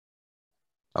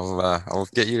I'll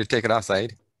get you to take it off,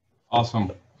 Said.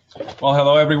 Awesome. Well,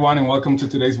 hello everyone and welcome to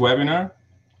today's webinar.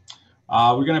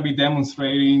 We're going to be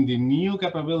demonstrating the new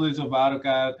capabilities of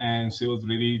AutoCAD and Civil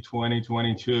 3D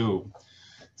 2022.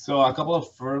 So a couple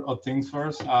of things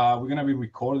first. We're going to be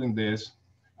recording this.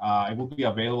 It will be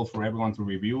available for everyone to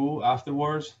review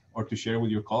afterwards or to share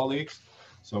with your colleagues.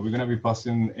 So we're going to be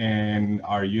posting in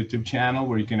our YouTube channel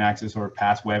where you can access our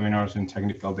past webinars and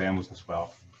technical demos as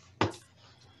well.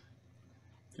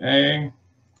 Okay.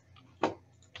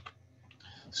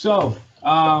 So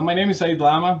my name is Said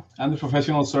Lama. I'm the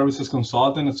professional services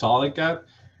consultant at SolidCAD,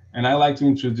 and I'd like to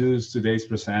introduce today's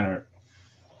presenter,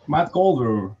 Matt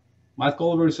Kolberg. Matt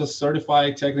Kolberg is a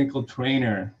certified technical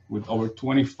trainer with over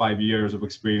 25 years of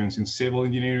experience in civil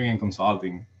engineering and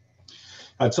consulting.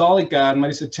 At SolidCAD,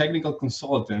 Matt is a technical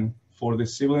consultant for the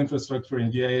Civil Infrastructure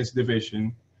and GIS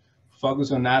division,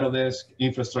 focused on Autodesk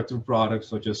infrastructure products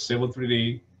such as Civil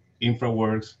 3D,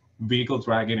 InfraWorks, vehicle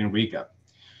tracking, and Recap.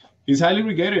 He's highly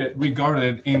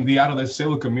regarded in the Autodesk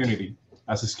civil community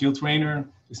as a skilled trainer,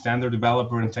 standard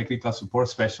developer, and technical support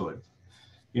specialist,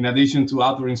 in addition to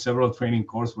authoring several training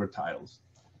courseware titles.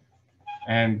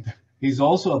 And he's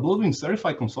also a Bluebeam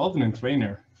certified consultant and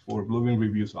trainer for Bluebeam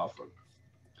Review software.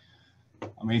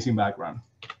 Amazing background.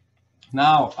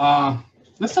 Now,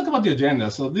 let's talk about the agenda.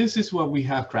 So this is what we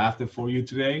have crafted for you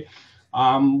today.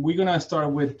 We're going to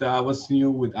start with what's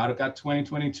new with AutoCAD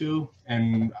 2022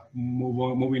 and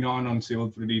moving on Civil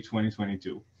 3D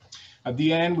 2022. At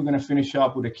the end, we're going to finish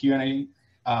up with a Q&A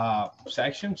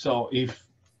section. So we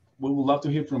would love to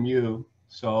hear from you.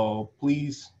 So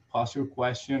please post your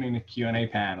question in the Q&A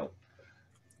panel.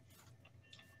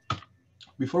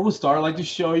 Before we start, I'd like to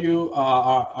show you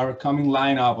our coming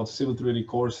lineup of Civil 3D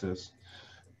courses.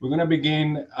 We're going to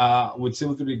begin with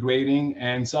Civil 3D Grading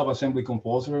and Sub-Assembly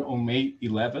Composer on May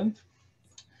 11th.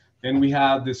 Then we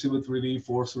have the Civil 3D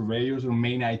for Surveyors on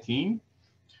May 19th,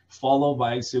 followed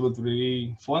by Civil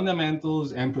 3D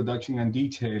Fundamentals and Production and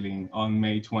Detailing on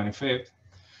May 25th.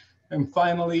 And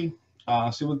finally,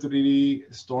 Civil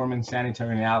 3D Storm and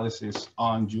Sanitary Analysis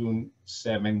on June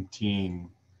 17th.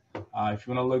 If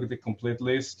you want to look at the complete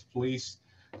list, please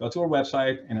go to our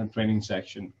website in our training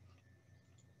section.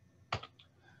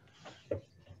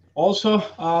 Also,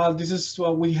 this is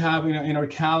what we have in our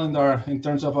calendar in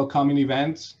terms of upcoming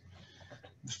events.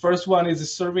 The first one is the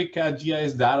SurveyCAD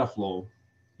GIS data flow.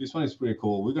 This one is pretty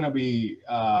cool. We're gonna be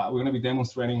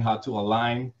demonstrating how to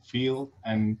align field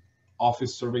and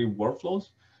office survey workflows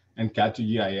and CAD to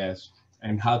GIS,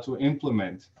 and how to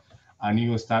implement a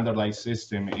new standardized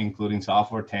system, including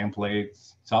software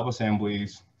templates,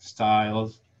 sub-assemblies,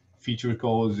 styles, feature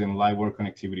codes, and live work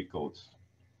connectivity codes.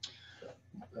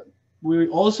 We're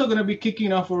also going to be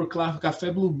kicking off our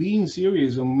Café Bluebeam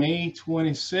series on May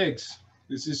 26th.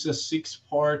 This is a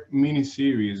 6-part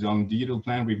mini-series on digital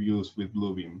plan reviews with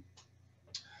Bluebeam.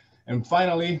 And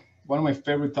finally, one of my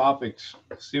favorite topics,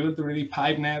 Civil 3D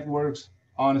pipe networks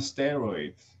on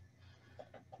steroids.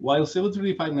 While Civil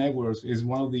 3D pipe networks is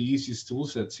one of the easiest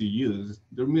toolsets to use,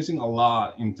 they're missing a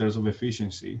lot in terms of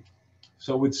efficiency.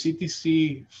 So with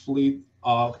CTC fleet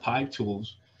of pipe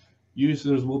tools,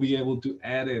 users will be able to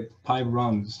edit pipe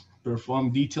runs, perform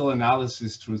detailed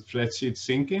analysis through spreadsheet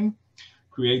syncing,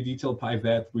 create detailed pipe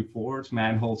depth reports,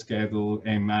 manhole schedule,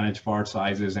 and manage part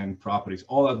sizes and properties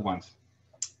all at once.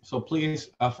 So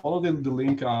please follow the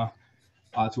link to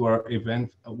our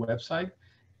event website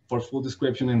for full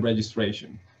description and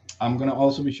registration. I'm going to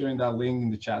also be sharing that link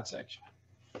in the chat section.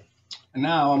 And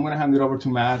now I'm going to hand it over to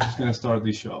Matt, who's going to start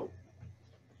the show.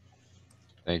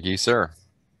 Thank you, sir.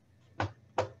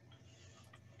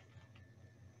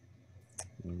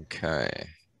 Okay.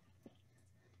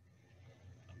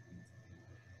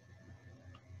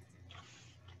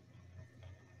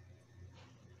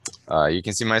 You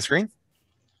can see my screen?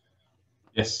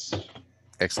 Yes.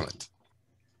 Excellent.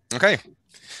 Okay.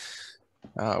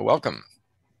 Welcome.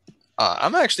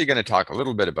 I'm actually going to talk a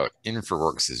little bit about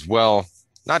InfraWorks as well.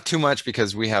 Not too much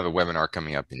because we have a webinar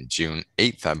coming up in June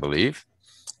 8th, I believe,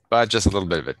 but just a little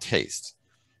bit of a taste.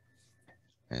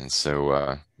 And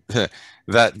so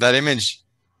that image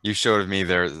you showed of me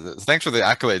there, thanks for the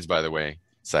accolades, by the way,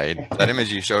 Said. That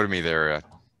image you showed me there,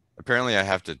 apparently I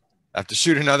have to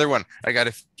shoot another one. I got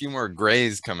a few more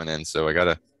grays coming in, so I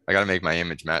gotta make my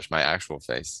image match my actual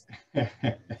face.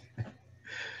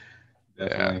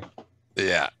 Definitely.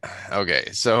 Yeah.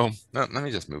 Okay. So let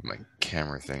me just move my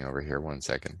camera thing over here 1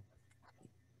 second.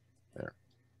 There.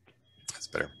 That's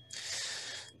better.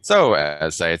 So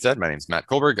as Syed said, my name is Matt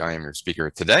Kolberg. I am your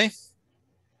speaker today.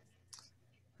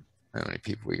 How many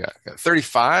people we got? We got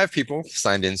 35 people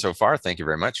signed in so far. Thank you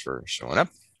very much for showing up.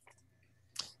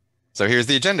 So here's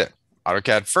the agenda.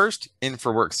 AutoCAD first,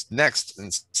 InfraWorks next,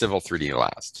 and Civil 3D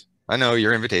last. I know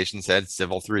your invitation said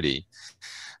Civil 3D,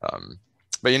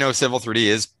 but you know Civil 3D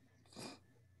is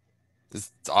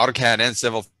AutoCAD and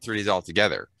Civil 3D all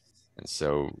together. And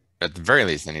so at the very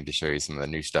least, I need to show you some of the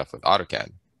new stuff with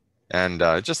AutoCAD and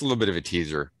just a little bit of a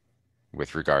teaser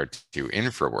with regard to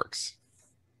InfraWorks.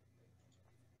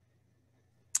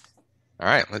 All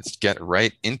right, let's get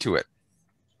right into it.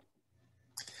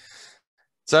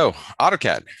 So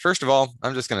AutoCAD, first of all,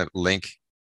 I'm just going to link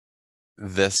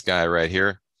this guy right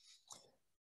here.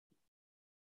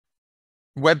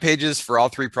 Web pages for all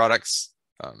three products.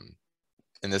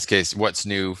 In this case, what's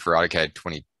new for AutoCAD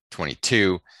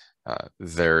 2022.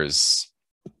 There's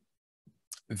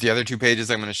the other two pages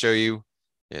I'm going to show you.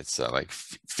 It's like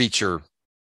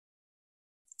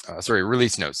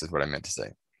release notes is what I meant to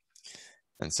say.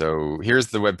 And so here's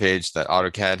the web page that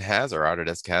AutoCAD has, or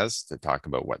Autodesk has, to talk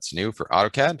about what's new for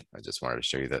AutoCAD. I just wanted to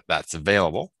show you that that's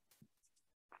available.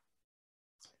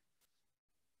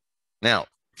 Now,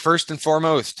 first and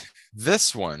foremost,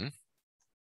 this one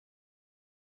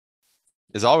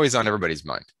is always on everybody's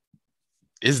mind.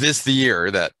 Is this the year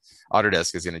that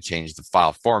Autodesk is going to change the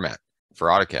file format for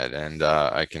AutoCAD? And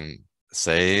I can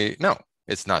say, no,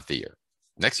 it's not the year.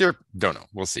 Next year, don't know,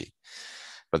 we'll see.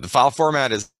 But the file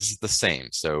format is the same.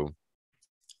 So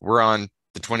we're on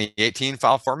the 2018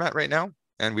 file format right now,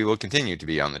 and we will continue to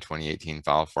be on the 2018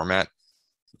 file format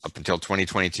up until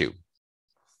 2022.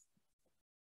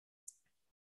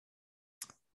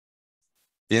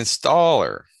 The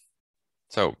installer.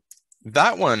 So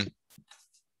that one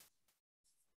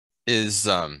is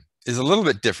a little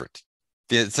bit different.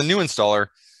 It's a new installer,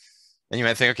 and you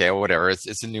might think, okay, well, whatever.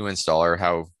 It's a new installer.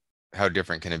 How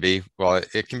different can it be? Well,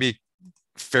 it can be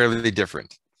fairly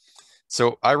different.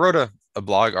 So I wrote a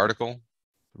blog article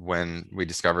when we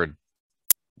discovered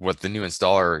what the new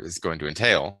installer is going to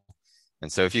entail.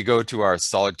 And so if you go to our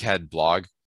SolidCAD blog,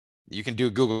 you can do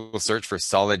a Google search for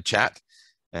Solid Chat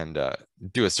and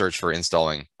do a search for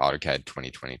installing AutoCAD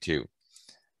 2022.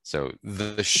 So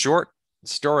the short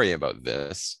story about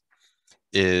this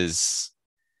is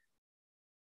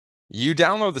you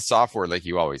download the software like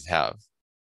you always have,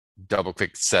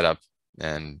 double-click setup,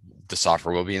 and the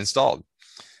software will be installed.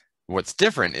 What's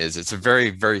different is it's a very,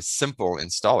 very simple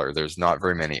installer. There's not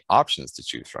very many options to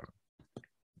choose from.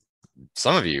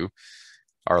 Some of you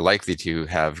are likely to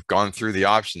have gone through the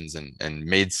options and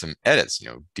made some edits. You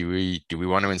know, do we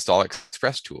want to install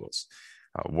Express tools?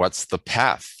 What's the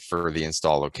path for the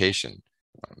install location?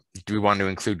 Do we want to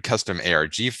include custom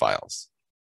ARG files?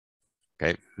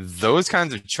 Okay, those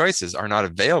kinds of choices are not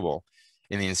available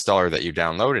in the installer that you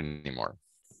downloaded anymore.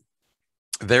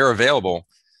 They're available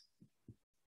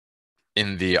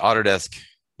in the Autodesk,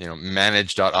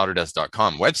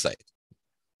 manage.autodesk.com website.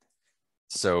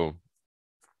 So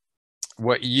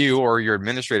what you or your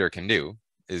administrator can do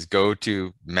is go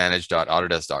to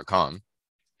manage.autodesk.com.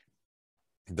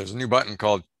 There's a new button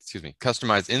called,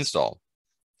 customize install,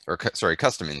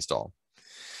 custom install.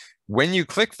 When you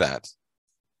click that,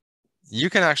 you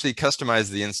can actually customize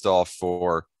the install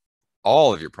for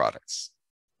all of your products,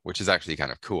 which is actually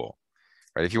kind of cool,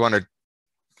 right? If you want to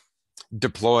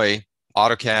deploy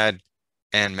AutoCAD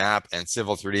and Map and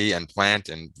Civil 3D and Plant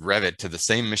and Revit to the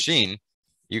same machine,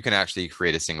 you can actually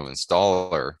create a single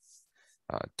installer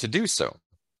to do so.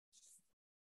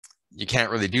 You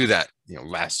can't really do that.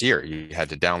 Last year you had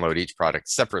to download each product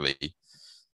separately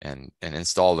and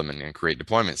install them and create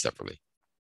deployments separately.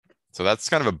 So that's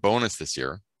kind of a bonus this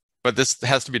year, but this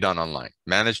has to be done online.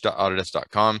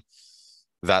 Manage.autodesk.com.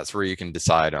 That's where you can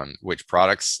decide on which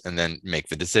products and then make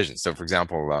the decision. So for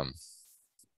example,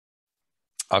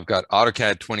 I've got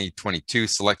AutoCAD 2022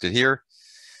 selected here.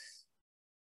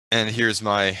 And here's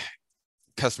my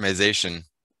customization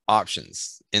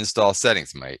options. Install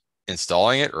settings. Am I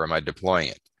installing it or am I deploying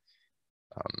it?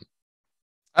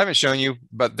 I haven't shown you,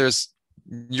 but there's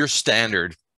your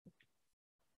standard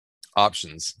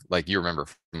options like you remember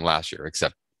from last year,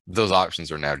 except those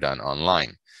options are now done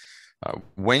online.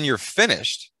 When you're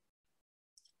finished,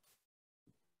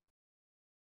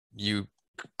 you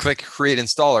click Create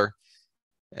Installer,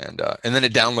 and then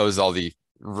it downloads all the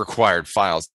required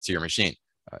files to your machine.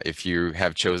 If you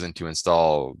have chosen to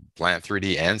install Plant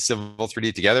 3D and Civil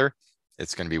 3D together,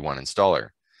 it's going to be one installer.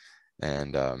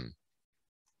 And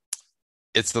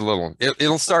it's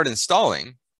it'll start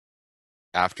installing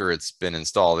after it's been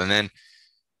installed. And then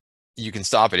you can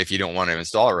stop it if you don't want to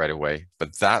install it right away.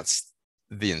 But that's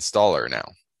the installer now.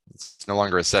 It's no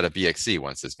longer a setup exe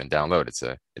once it's been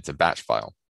downloaded. It's a batch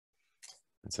file.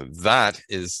 And so that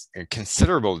is a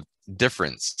considerable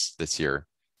difference this year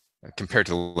compared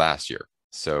to last year.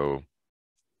 So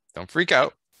don't freak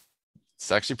out.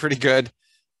 It's actually pretty good,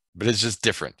 but it's just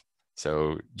different.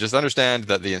 So just understand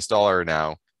that the installer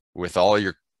now, with all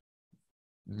your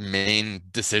main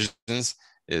decisions,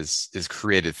 is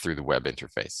created through the web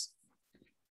interface.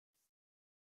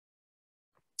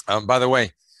 By the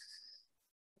way,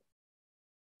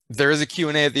 there is a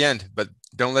Q&A at the end, but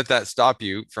don't let that stop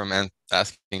you from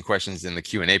asking questions in the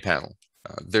Q&A panel.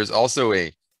 There's also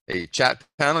a chat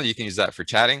panel. You can use that for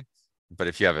chatting, but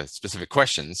if you have specific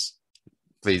questions,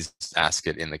 please ask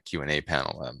it in the Q&A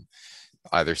panel.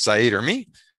 Either Said or me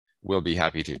will be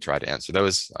happy to try to answer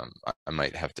those. I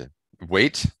might have to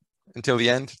wait until the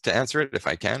end to answer it if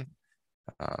I can.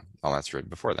 I'll answer it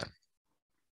before then.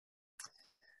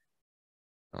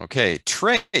 Okay,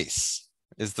 trace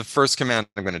is the first command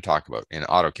I'm going to talk about in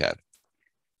AutoCAD.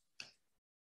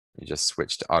 You just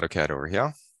switch to AutoCAD over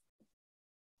here.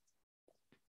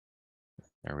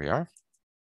 There we are.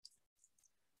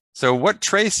 So what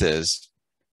trace is,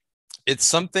 it's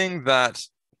something that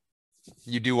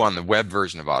you do on the web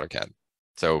version of AutoCAD.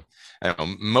 So I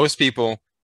know most people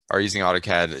are using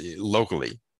AutoCAD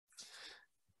locally,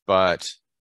 but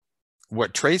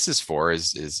what trace is for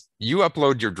is you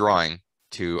upload your drawing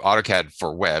to AutoCAD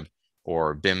for web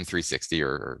or BIM 360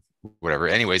 or whatever.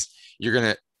 Anyways, you're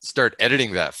going to start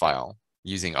editing that file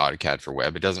using AutoCAD for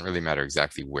web. It doesn't really matter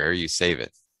exactly where you save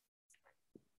it.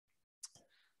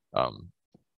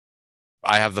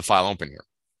 I have the file open here.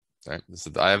 Right?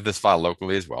 So I have this file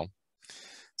locally as well.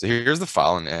 So here's the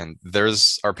file, and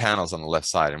there's our panels on the left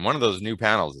side. And one of those new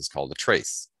panels is called a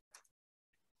trace.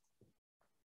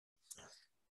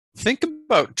 Think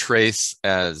about trace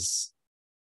as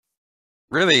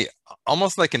really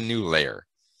almost like a new layer,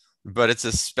 but it's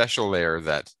a special layer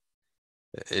that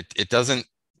it doesn't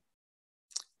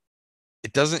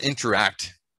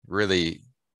interact really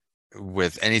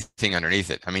with anything underneath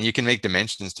it. I mean, you can make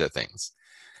dimensions to things,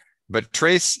 but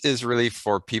trace is really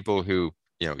for people who,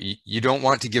 you don't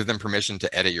want to give them permission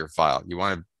to edit your file. You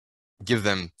want to give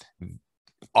them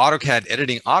AutoCAD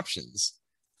editing options,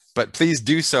 but please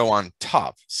do so on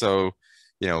top. So,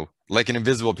 like an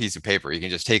invisible piece of paper, you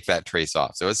can just take that trace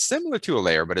off. So it's similar to a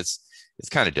layer, but it's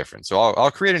kind of different. So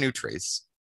I'll create a new trace.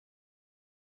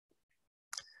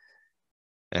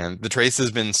 And the trace has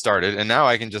been started, and now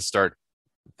I can just start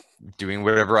doing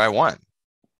whatever I want.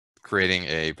 Creating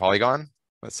a polygon,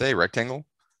 let's say rectangle.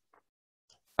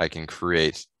 I can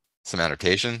create some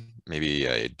annotation, maybe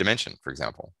a dimension, for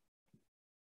example.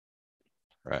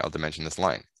 Right, I'll dimension this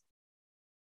line.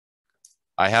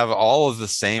 I have all of the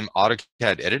same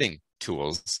AutoCAD editing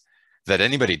tools that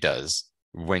anybody does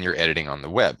when you're editing on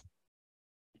the web.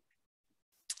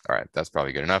 All right, that's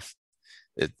probably good enough.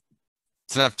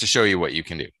 It's enough to show you what you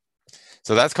can do.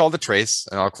 So that's called the trace,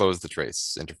 and I'll close the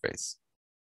trace interface.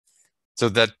 So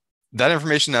that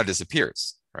information now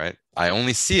disappears, right? I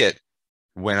only see it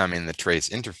when I'm in the trace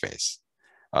interface.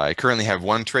 I currently have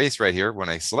one trace right here. When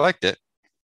I select it,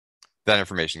 that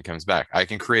information comes back. I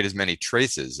can create as many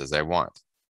traces as I want.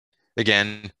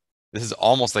 Again, this is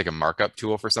almost like a markup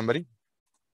tool for somebody.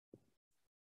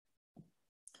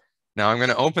 Now I'm going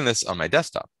to open this on my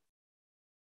desktop,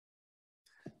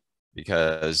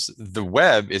 because the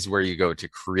web is where you go to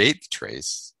create the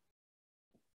trace,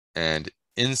 and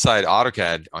inside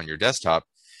AutoCAD on your desktop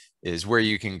is where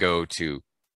you can go to,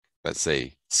 let's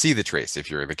say, see the trace if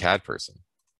you're the CAD person.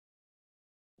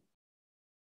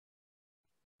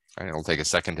 All right, it'll take a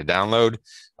second to download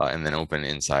and then open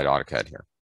inside AutoCAD here.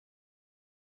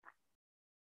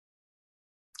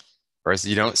 All right, so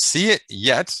you don't see it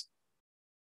yet.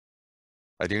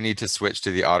 I do need to switch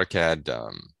to the AutoCAD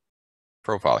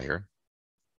profile here.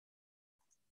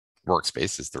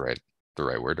 Workspace is the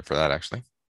right word for that, actually.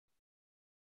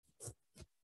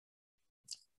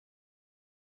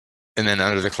 And then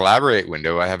under the Collaborate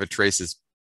window, I have a traces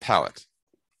palette.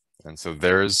 And so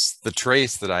there's the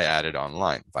trace that I added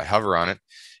online. If I hover on it,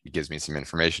 it gives me some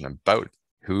information about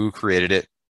who created it,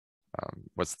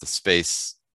 what's the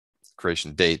space,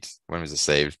 creation date, when was it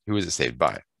saved, who was it saved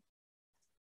by.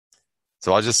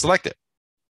 So I'll just select it.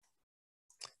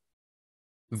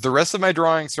 The rest of my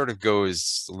drawing sort of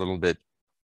goes a little bit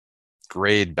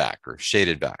grayed back or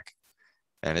shaded back,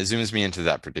 and it zooms me into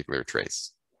that particular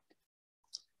trace.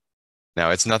 Now,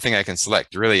 it's nothing I can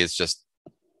select. Really, it's just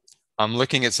I'm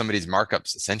looking at somebody's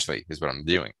markups, essentially, is what I'm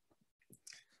doing.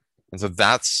 And so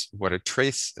that's what a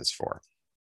trace is for.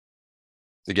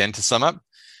 Again, to sum up,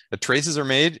 the traces are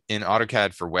made in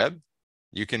AutoCAD for web.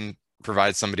 You can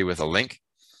provide somebody with a link,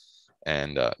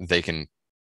 and they can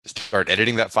start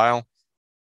editing that file.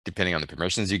 Depending on the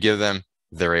permissions you give them,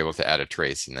 they're able to add a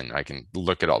trace, and then I can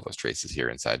look at all those traces here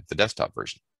inside the desktop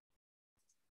version.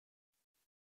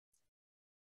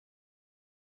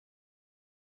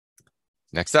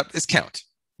 Next up is count.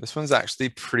 This one's actually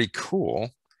pretty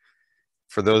cool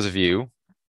for those of you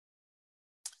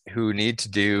who need to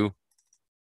do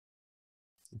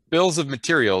bills of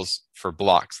materials for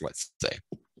blocks, let's say.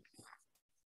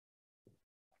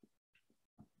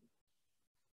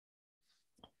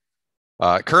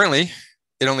 Currently,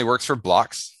 it only works for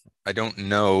blocks. I don't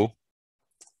know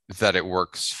that it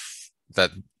works,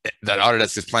 that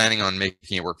Autodesk is planning on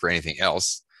making it work for anything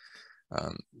else.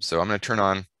 So I'm going to turn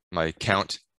on my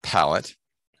count palette,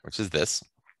 which is this.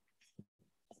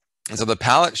 And so the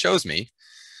palette shows me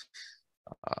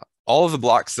all of the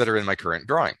blocks that are in my current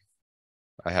drawing.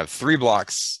 I have 3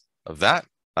 blocks of that.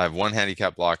 I have 1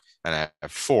 handicap block, and I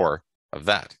have 4 of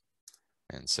that.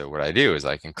 And so what I do is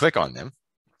I can click on them.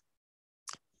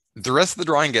 The rest of the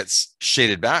drawing gets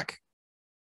shaded back,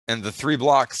 and the 3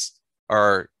 blocks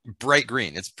are bright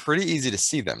green. It's pretty easy to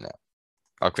see them now.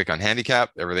 I'll click on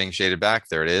handicap, everything shaded back.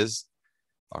 There it is.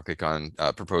 I'll click on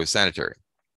proposed sanitary.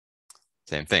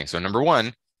 Same thing. So number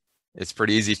 1, it's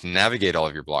pretty easy to navigate all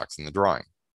of your blocks in the drawing.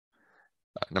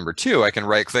 Number 2, I can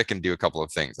right click and do a couple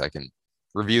of things. I can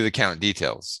review the count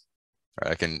details.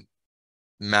 I can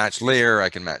match layer, I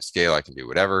can match scale, I can do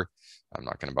whatever. I'm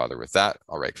not going to bother with that.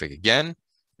 I'll right click again.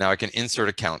 Now I can insert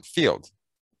a count field.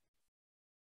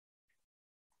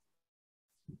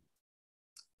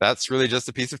 That's really just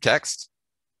a piece of text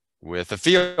with a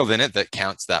field in it that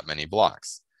counts that many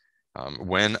blocks.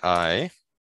 When I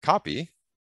copy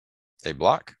a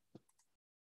block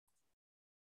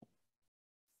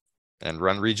and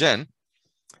run regen,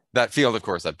 that field, of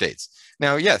course, updates.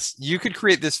 Now, yes, you could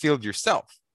create this field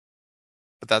yourself,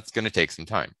 but that's going to take some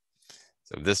time.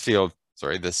 So this field,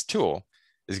 sorry, this tool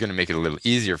is going to make it a little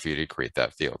easier for you to create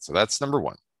that field. So that's number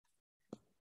 1.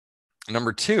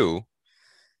 Number 2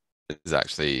 is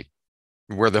actually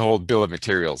where the whole bill of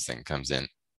materials thing comes in.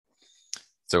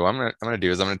 So what I'm going to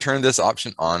do is I'm going to turn this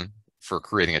option on for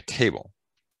creating a table.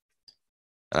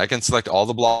 And I can select all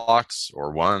the blocks,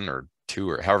 or 1 or 2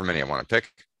 or however many I want to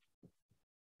pick.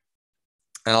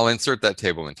 And I'll insert that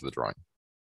table into the drawing.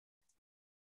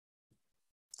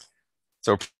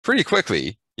 So pretty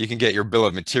quickly, you can get your bill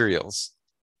of materials,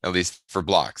 at least for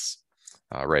blocks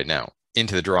right now,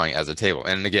 into the drawing as a table.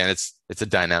 And again, it's a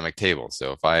dynamic table.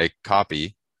 So if I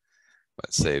copy,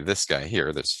 let's say this guy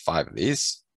here, there's 5 of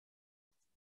these.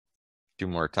 2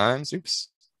 more times, oops.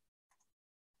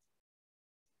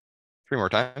 3 more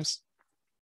times.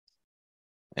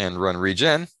 And run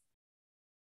regen.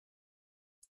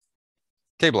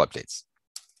 Table updates.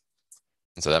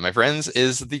 And so that, my friends,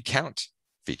 is the count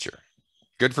feature.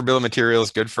 Good for bill of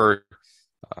materials, good for,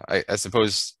 I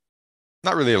suppose,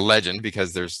 not really a legend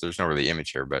because there's no really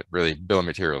image here, but really bill of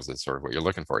materials is sort of what you're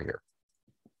looking for here.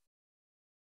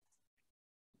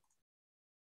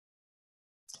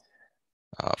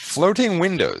 Floating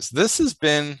windows. This has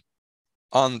been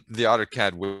on the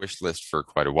AutoCAD wish list for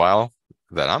quite a while,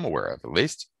 that I'm aware of at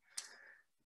least.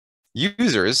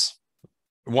 Users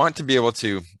want to be able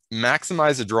to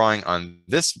maximize a drawing on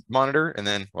this monitor, and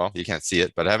then, well, you can't see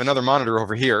it, but I have another monitor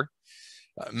over here,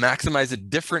 maximize a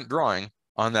different drawing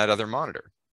on that other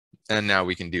monitor. And now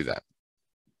we can do that.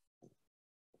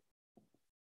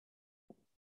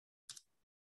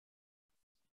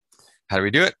 How do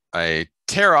we do it? I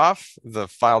tear off the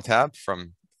file tab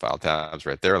from file tabs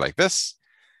right there like this.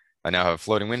 I now have a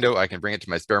floating window. I can bring it to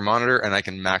my spare monitor and I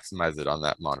can maximize it on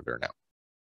that monitor now.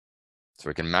 So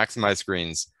we can maximize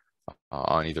screens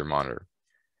on either monitor.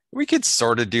 We could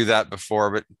sort of do that before,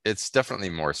 but it's definitely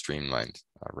more streamlined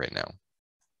right now.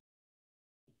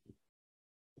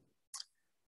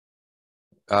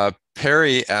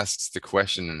 Perry asks the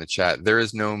question in the chat, there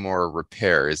is no more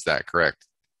repair, is that correct?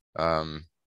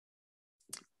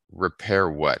 Repair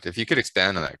what? If you could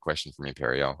expand on that question for me,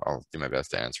 Perry, I'll do my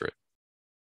best to answer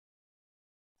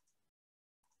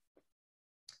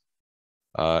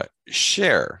it.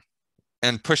 Share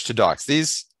and push to docs.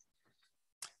 These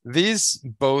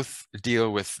both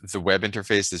deal with the web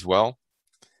interface as well.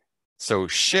 So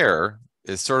share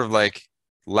is sort of like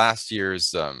last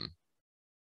year's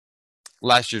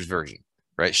version,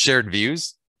 right? Shared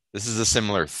views. This is a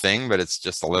similar thing, but it's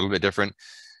just a little bit different.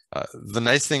 The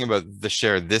nice thing about the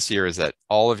share this year is that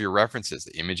all of your references,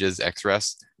 the images,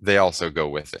 XREFs, they also go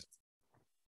with it.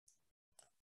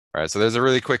 All right, so there's a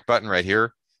really quick button right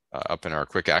here up in our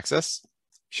quick access.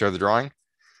 Share the drawing.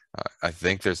 I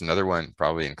think there's another one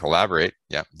probably in collaborate.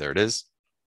 Yeah, there it is.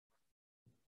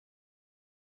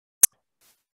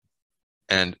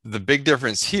 And the big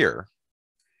difference here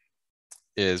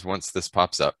is once this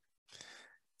pops up,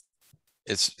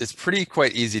 it's pretty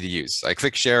quite easy to use. I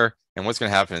click share, and what's going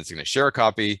to happen is it's going to share a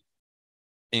copy,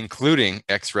 including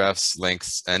XREFs,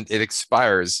 links, and it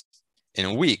expires in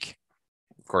a week.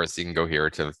 Of course, you can go here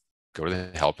to go to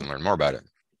the help and learn more about it.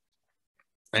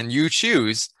 And you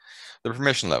choose the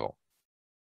permission level.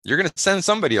 You're going to send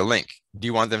somebody a link. Do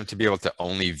you want them to be able to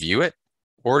only view it?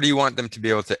 Or do you want them to be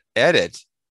able to edit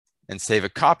and save a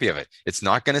copy of it? It's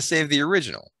not going to save the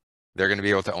original. They're going to be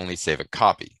able to only save a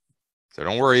copy. So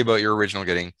don't worry about your original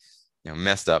getting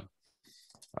messed up.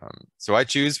 So I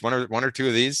choose one or two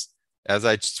of these. As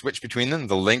I switch between them,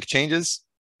 the link changes.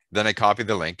 Then I copy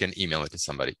the link and email it to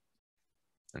somebody.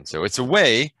 And so it's a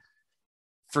way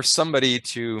for somebody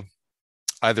to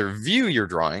either view your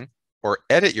drawing or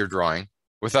edit your drawing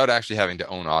without actually having to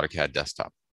own AutoCAD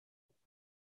desktop.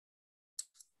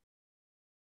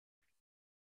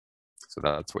 So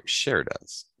that's what Share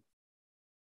does.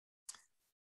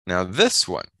 Now this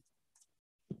one,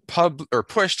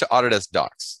 push to Autodesk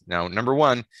Docs. Now, number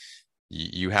one,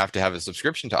 you have to have a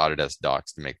subscription to Autodesk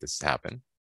Docs to make this happen.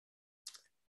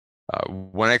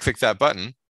 When I click that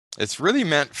button, it's really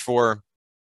meant for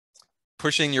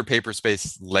pushing your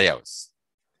paperspace layouts.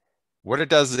 What it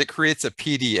does is it creates a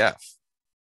PDF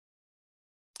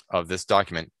of this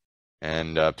document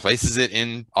and places it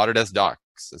in Autodesk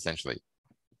Docs, essentially.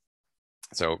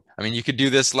 So, I mean, you could do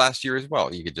this last year as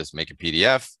well. You could just make a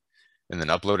PDF and then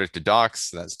upload it to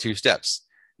Docs. That's 2 steps.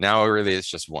 Now, really, it's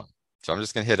just one. So I'm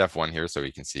just going to hit F1 here so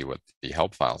we can see what the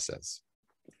help file says.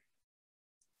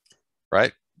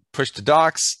 Right? Push to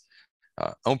Docs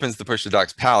opens the Push to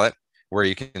Docs palette where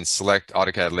you can select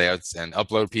AutoCAD layouts and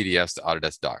upload PDFs to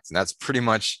Autodesk Docs. And that's pretty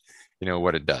much,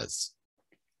 what it does.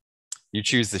 You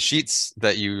choose the sheets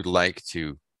that you'd like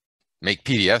to make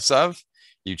PDFs of.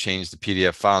 You change the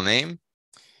PDF file name.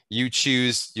 You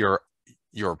choose your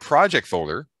project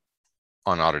folder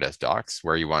on Autodesk Docs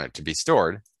where you want it to be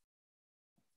stored.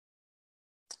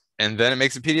 And then it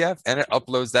makes a PDF and it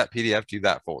uploads that PDF to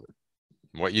that folder.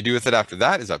 What you do with it after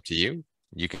that is up to you.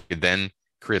 You could then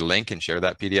create a link and share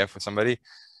that PDF with somebody.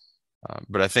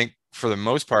 But I think for the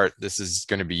most part, this is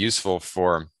going to be useful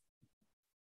for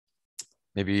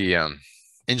maybe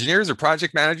engineers or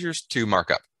project managers to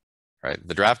mark up, right?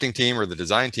 The drafting team or the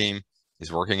design team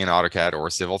is working in AutoCAD or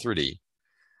Civil 3D.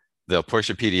 They'll push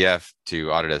a PDF to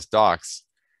Autodesk Docs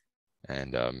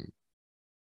and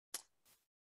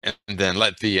then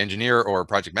let the engineer or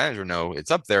project manager know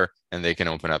it's up there, and they can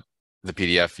open up the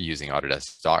PDF using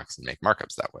Autodesk Docs and make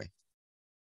markups that way.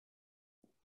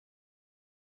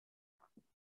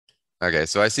 Okay,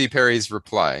 so I see Perry's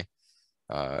reply.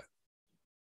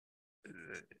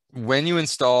 When you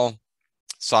install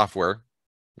software,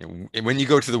 when you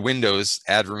go to the Windows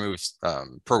add remove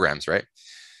programs, right?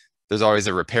 There's always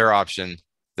a repair option.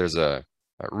 There's a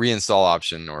reinstall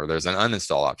option, or there's an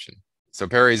uninstall option. So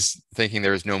Perry's thinking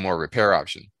there's no more repair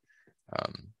option.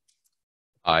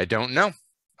 I don't know.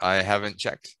 I haven't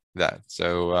checked that.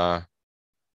 So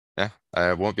yeah,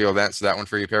 I won't be able to answer that one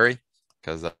for you, Perry,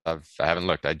 because I haven't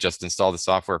looked. I just installed the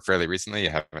software fairly recently.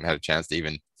 I haven't had a chance to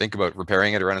even think about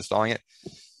repairing it or uninstalling it.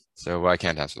 So I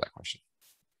can't answer that question.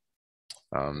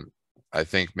 I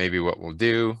think maybe what we'll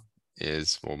do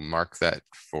is we'll mark that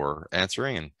for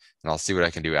answering, and I'll see what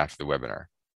I can do after the webinar.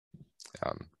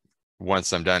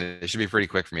 Once I'm done, it should be pretty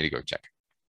quick for me to go check.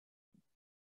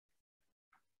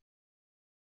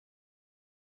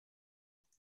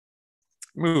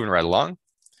 Moving right along.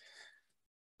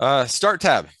 Start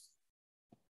tab.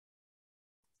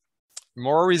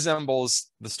 More resembles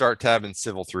the Start tab in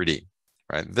Civil 3D,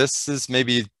 right? This is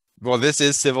maybe, well, this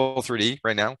is Civil 3D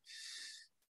right now,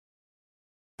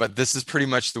 but this is pretty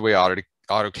much the way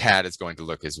AutoCAD is going to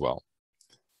look as well.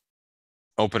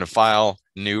 Open a file,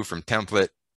 new from template,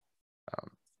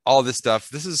 all this stuff.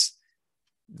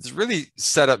 It's really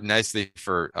set up nicely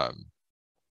for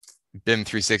BIM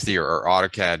 360 or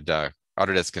AutoCAD,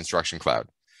 Autodesk Construction Cloud.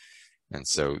 And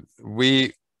so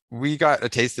we got a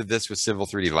taste of this with Civil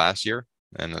 3D last year,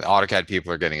 and the AutoCAD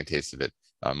people are getting a taste of it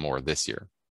more this year.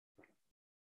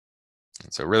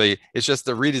 And so really, it's just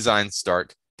the redesigned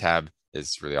Start tab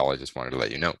is really all I just wanted to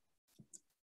let you know.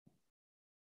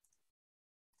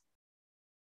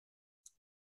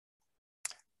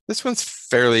 This one's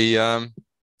fairly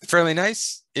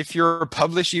nice. If you're a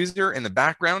Publish user in the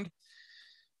background,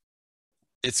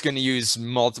 it's going to use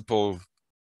multiple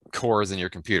cores in your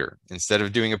computer instead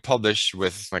of doing a publish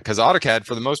with, because AutoCAD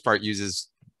for the most part uses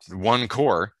one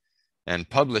core, and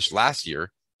Publish last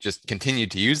year just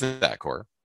continued to use that core.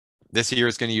 This year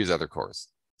it's going to use other cores.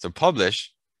 So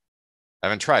Publish, I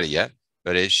haven't tried it yet,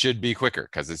 but it should be quicker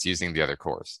because it's using the other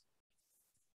cores.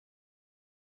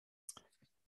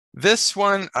 This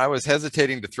one, I was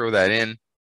hesitating to throw that in.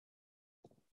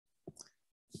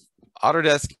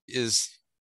 Autodesk is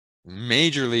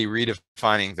majorly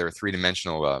redefining their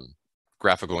three-dimensional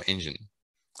graphical engine.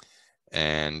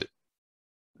 And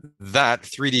that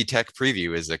 3D Tech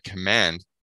Preview is a command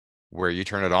where you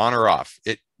turn it on or off.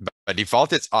 By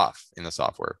default, it's off in the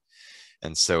software.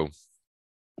 And so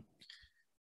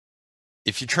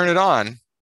if you turn it on,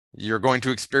 you're going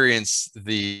to experience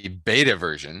the beta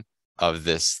version of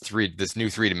this new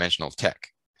three-dimensional tech.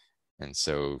 And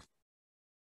so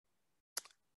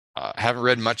I haven't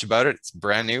read much about it. It's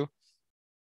brand new.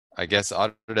 I guess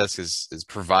Autodesk is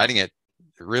providing it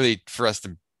really for us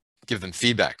to give them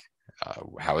feedback.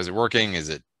 How is it working? Is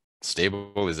it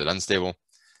stable? Is it unstable?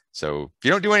 So if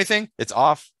you don't do anything, it's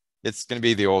off. It's going to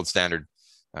be the old standard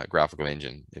graphical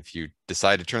engine. If you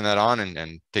decide to turn that on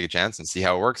and take a chance and see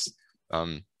how it works,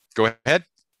 go ahead.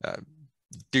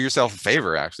 Do yourself a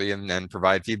favor, actually, and then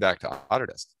provide feedback to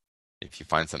Autodesk if you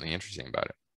find something interesting about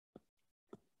it.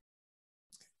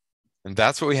 And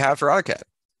that's what we have for AutoCAD.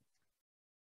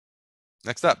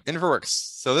 Next up, InfraWorks.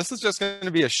 So this is just going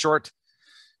to be a short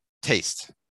taste.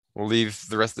 We'll leave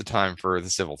the rest of the time for the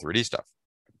Civil 3D stuff.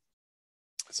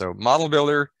 So model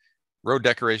builder, road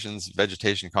decorations,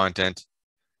 vegetation content,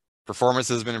 performance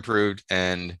has been improved,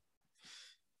 and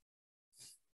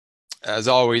as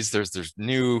always, there's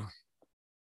new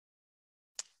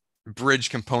bridge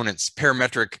components,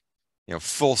 parametric,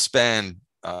 full span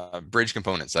bridge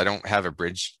components. I don't have a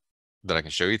bridge that I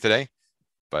can show you today,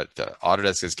 but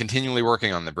Autodesk is continually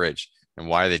working on the bridge. And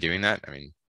why are they doing that? I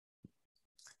mean,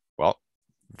 well,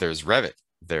 there's Revit,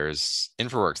 there's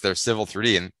InfraWorks, there's Civil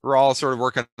 3D, and we're all sort of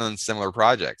working on similar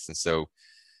projects. And so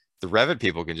the Revit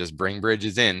people can just bring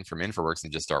bridges in from InfraWorks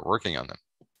and just start working on them.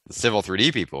 The Civil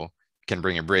 3D people can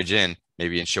bring a bridge in,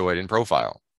 maybe, and show it in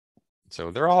profile. So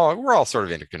we're all sort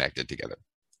of interconnected together.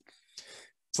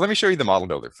 So let me show you the model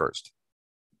builder first.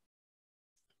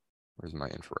 Where's my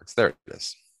InfraWorks? There it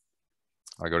is.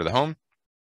 I'll go to the home.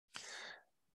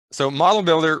 So model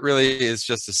builder really is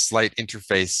just a slight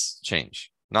interface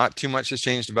change. Not too much has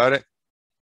changed about it.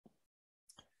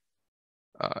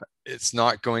 It's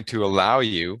not going to allow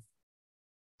you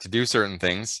to do certain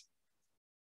things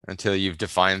until you've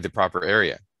defined the proper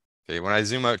area. Okay, when I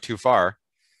zoom out too far,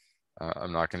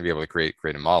 I'm not going to be able to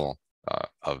create a model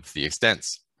of the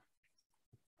extents.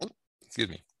 Excuse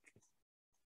me.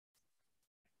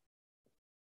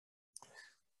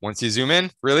 Once you zoom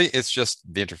in, really, it's just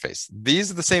the interface.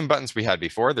 These are the same buttons we had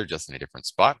before. They're just in a different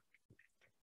spot.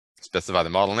 Specify the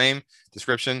model name,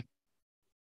 description,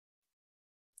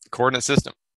 coordinate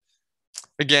system.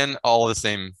 Again, all the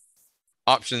same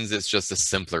options. It's just a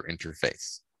simpler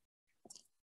interface.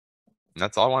 And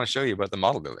that's all I want to show you about the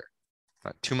model builder.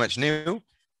 Not too much new.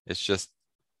 It's just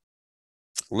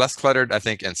less cluttered, I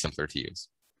think, and simpler to use.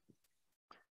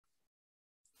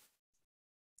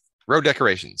 Road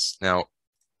decorations. Now,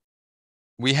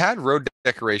 we had road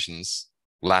decorations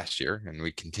last year, and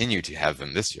we continue to have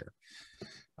them this year.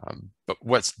 But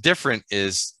what's different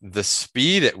is the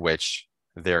speed at which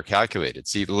they're calculated.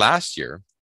 See, last year,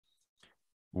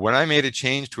 when I made a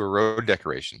change to a road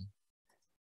decoration,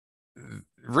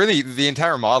 really the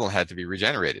entire model had to be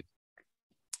regenerated.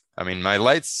 I mean, my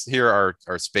lights here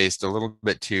are spaced a little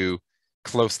bit too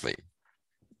closely.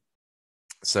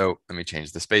 So let me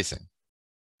change the spacing.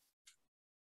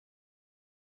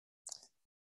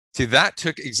 See, that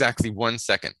took exactly 1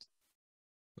 second.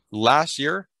 Last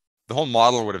year, the whole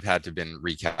model would have had to have been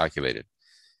recalculated.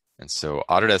 And so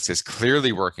Autodesk is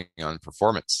clearly working on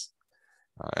performance.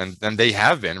 And they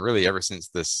have been really ever since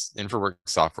this InfraWorks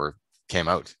software came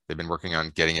out. They've been working on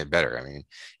getting it better. I mean,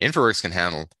 InfraWorks can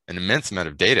handle an immense amount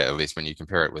of data, at least when you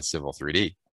compare it with Civil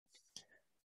 3D.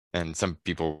 And some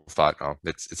people thought, oh,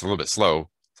 it's a little bit slow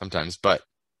sometimes, but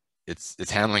it's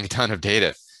handling a ton of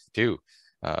data too.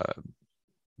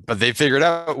 But they've figured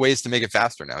out ways to make it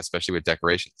faster now, especially with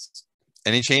decorations.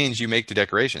 Any change you make to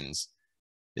decorations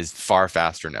is far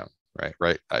faster now,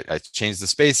 right? I changed the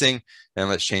spacing, and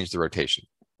let's change the rotation,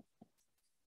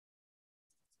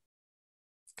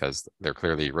 because they're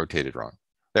clearly rotated wrong.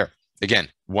 There, again,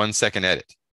 1 second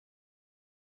edit.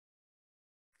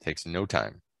 Takes no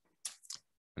time.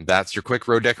 And that's your quick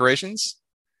road decorations.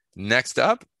 Next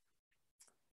up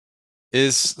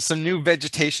is some new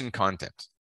vegetation content.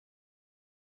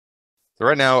 So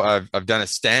right now I've done a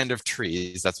stand of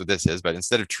trees. That's what this is. But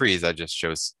instead of trees, I just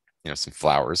shows some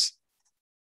flowers.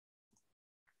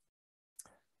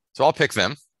 So I'll pick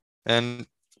them. And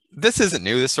this isn't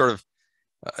new. This sort of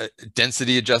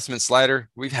density adjustment slider,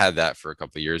 we've had that for a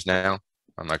couple of years now.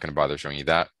 I'm not going to bother showing you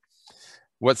that.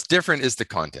 What's different is the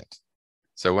content.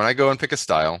 So when I go and pick a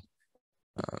style,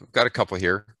 I've got a couple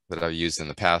here that I've used in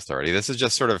the past already. This is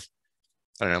just sort of,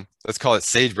 I don't know, let's call it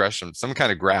sagebrush, some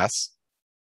kind of grass.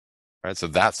 All right, so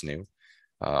that's new.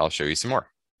 I'll show you some more.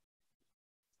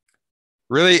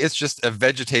 Really, it's just a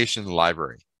vegetation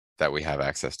library that we have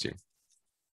access to.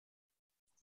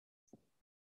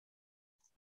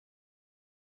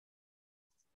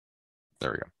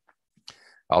 There we go.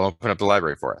 I'll open up the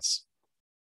library for us.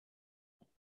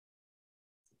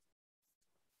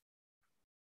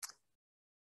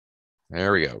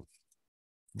 There we go.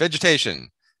 Vegetation.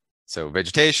 So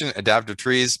vegetation, adaptive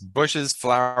trees, bushes,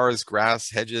 flowers,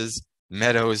 grass, hedges,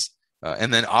 meadows,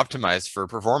 and then optimized for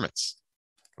performance.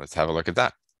 Let's have a look at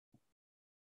that.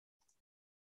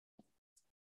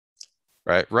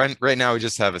 Right now we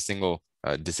just have a single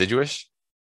deciduous.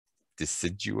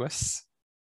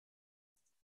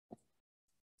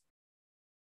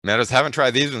 Meadows, haven't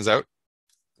tried these ones out.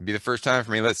 It'll be the first time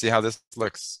for me. Let's see how this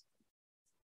looks.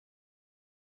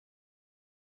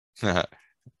 Well,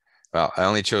 I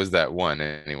only chose that one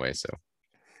anyway, so.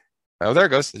 Oh, there it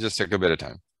goes. It just took a bit of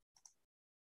time.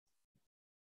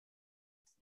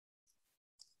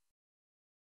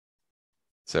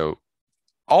 So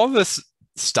all this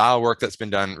style work that's been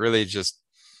done, really just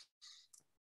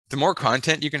the more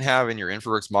content you can have in your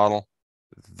InfraWorks model,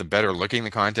 the better looking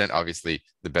the content, obviously,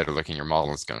 the better looking your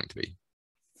model is going to be.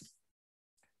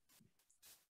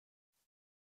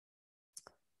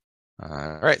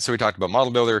 All right, so we talked about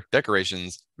model builder,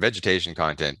 decorations, vegetation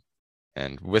content,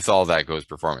 and with all that goes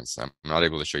performance. I'm not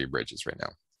able to show you bridges right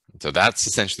now. So that's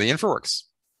essentially InfraWorks.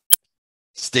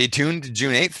 Stay tuned to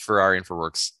June 8th for our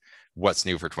InfraWorks What's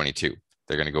New for 22.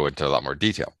 They're going to go into a lot more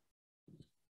detail.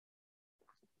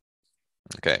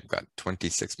 Okay, I've got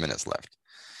 26 minutes left.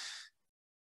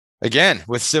 Again,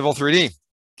 with Civil 3D,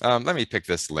 let me pick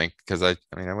this link because I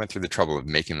went through the trouble of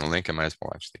making the link. I might as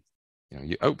well actually,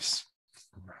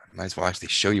 might as well actually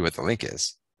show you what the link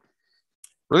is.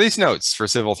 Release notes for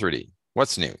Civil 3D.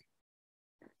 What's new?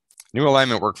 New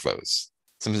alignment workflows.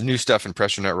 Some new stuff in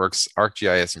pressure networks,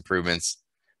 ArcGIS improvements,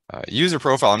 user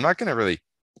profile. I'm not going to really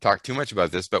talk too much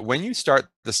about this, but when you start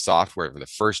the software for the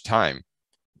first time,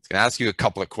 it's going to ask you a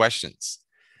couple of questions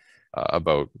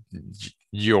about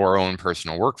your own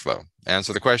personal workflow.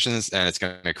 Answer the questions, and it's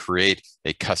going to create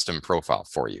a custom profile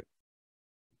for you.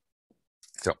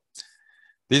 So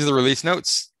these are the release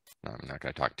notes. I'm not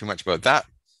going to talk too much about that.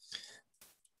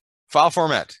 File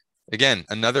format. Again,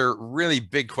 another really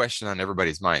big question on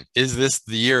everybody's mind. Is this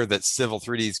the year that Civil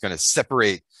 3D is going to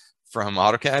separate from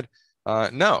AutoCAD?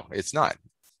 No, it's not.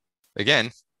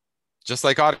 Again, just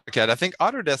like AutoCAD, I think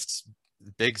Autodesk's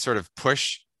big sort of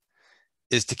push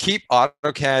is to keep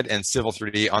AutoCAD and Civil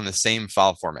 3D on the same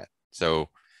file format. So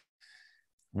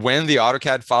when the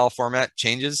AutoCAD file format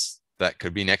changes, that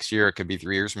could be next year, it could be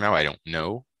 3 years from now, I don't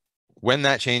know. When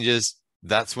that changes,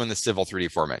 that's when the Civil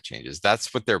 3D format changes.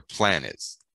 That's what their plan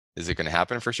is. Is it going to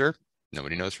happen for sure?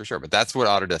 Nobody knows for sure, but that's what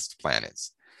Autodesk's plan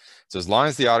is. So as long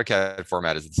as the AutoCAD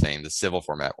format is the same, the Civil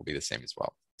format will be the same as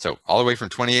well. So all the way from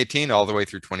 2018 all the way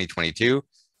through 2022,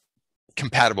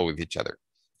 compatible with each other,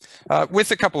 with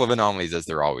a couple of anomalies as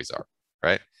there always are,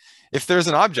 right? If there's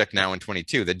an object now in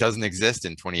 22 that doesn't exist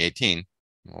in 2018,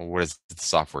 well, what does the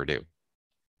software do?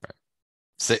 Right?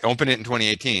 Say, open it in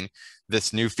 2018,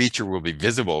 this new feature will be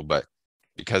visible, but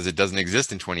because it doesn't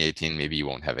exist in 2018, maybe you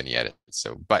won't have any edits.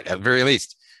 So, but at the very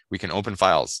least, we can open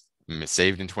files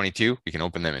saved in 22. We can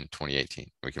open them in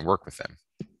 2018. We can work with them.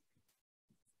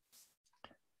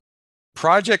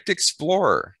 Project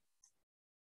Explorer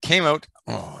came out,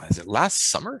 is it last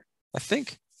summer? I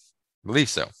think, I believe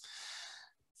so.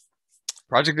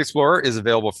 Project Explorer is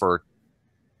available for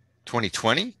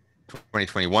 2020,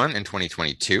 2021, and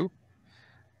 2022.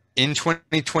 In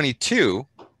 2022,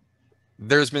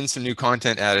 there's been some new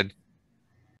content added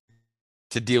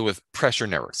to deal with pressure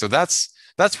networks. So that's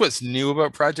what's new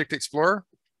about Project Explorer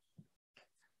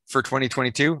for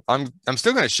 2022. I'm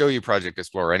still going to show you Project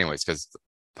Explorer anyways, because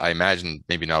I imagine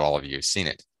maybe not all of you have seen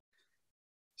it.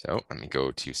 So let me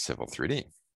go to Civil 3D.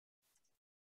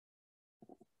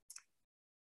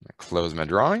 Close my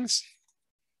drawings.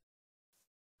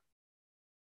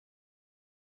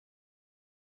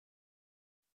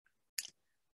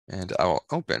 And I will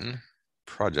open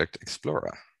Project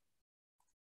Explorer.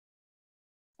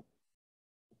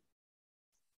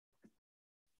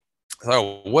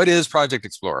 So what is Project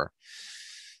Explorer?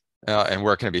 And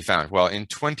where can it be found? Well, in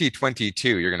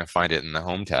 2022, you're going to find it in the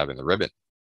Home tab in the ribbon.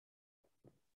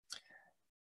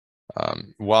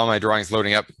 While my drawing is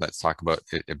loading up, let's talk about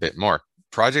it a bit more.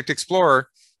 Project Explorer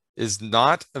is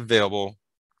not available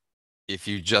if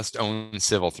you just own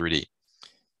Civil 3D.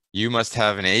 You must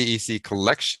have an AEC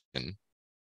Collection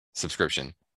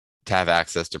subscription to have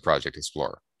access to Project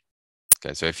Explorer.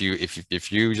 Okay, so if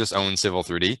you just own Civil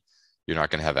 3D, you're not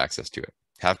going to have access to it.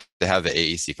 Have to have the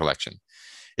AEC Collection.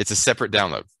 It's a separate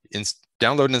download.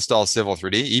 download and install Civil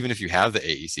 3D, even if you have the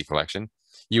AEC collection,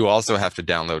 you also have to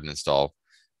download and install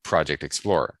Project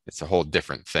Explorer. It's a whole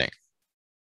different thing.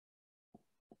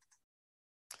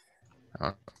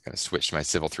 I'm going to switch to my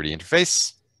Civil 3D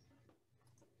interface.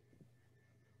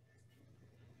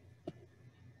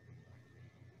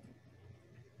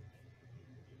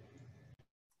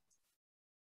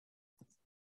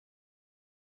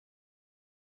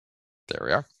 There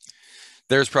we are.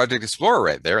 There's Project Explorer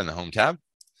right there in the Home tab.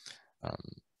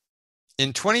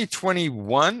 In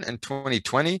 2021 and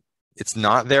 2020, it's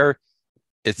not there.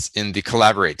 It's in the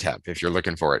Collaborate tab if you're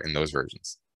looking for it in those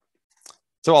versions.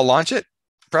 So I'll launch it.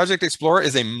 Project Explorer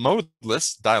is a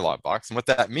modeless dialog box. And what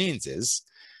that means is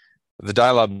the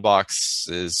dialog box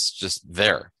is just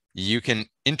there. You can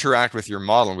interact with your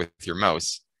model with your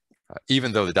mouse,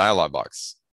 even though the dialog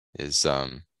box is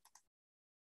open.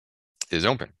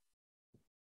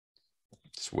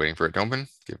 Just waiting for it to open.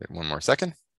 Give it one more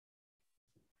second.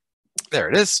 There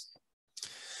it is.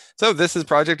 So this is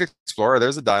Project Explorer.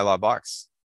 There's a dialog box.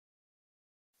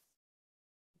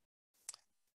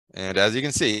 And as you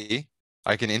can see,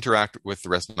 I can interact with the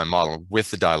rest of my model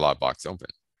with the dialog box open.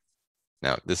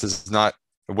 Now, this is not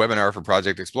a webinar for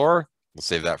Project Explorer. We'll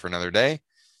save that for another day.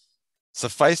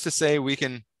 Suffice to say, we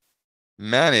can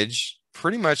manage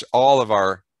pretty much all of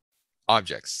our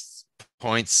objects,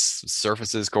 points,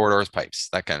 surfaces, corridors, pipes,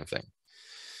 that kind of thing.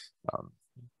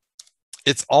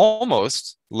 It's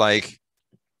almost like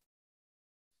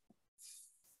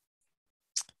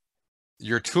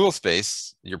your tool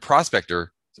space, your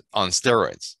prospector on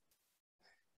steroids.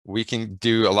 We can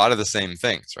do a lot of the same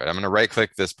things, right? I'm going to right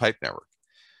click this pipe network.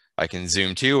 I can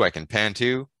zoom to, I can pan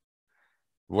to.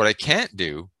 What I can't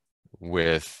do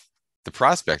with the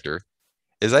prospector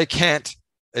is I can't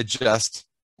adjust,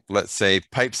 let's say,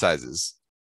 pipe sizes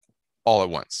all at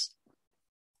once.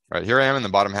 Right, here I am in the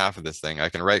bottom half of this thing. I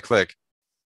can right click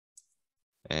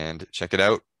and check it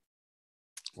out.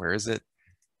 Where is it?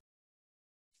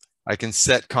 I can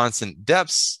set constant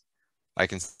depths. I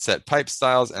can set pipe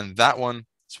styles, and that one,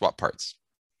 swap parts.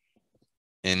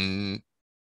 In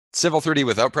Civil 3D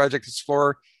without Project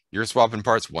Explorer, you're swapping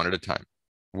parts one at a time.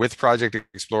 With Project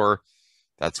Explorer,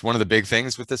 that's one of the big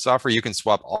things with this software. You can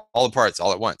swap all the parts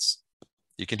all at once.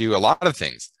 You can do a lot of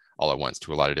things all at once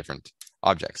to a lot of different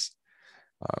objects.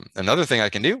 Another thing I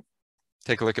can do,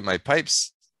 take a look at my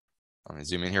pipes. I'm going to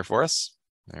zoom in here for us.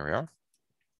 There we are.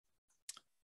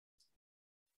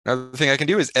 Another thing I can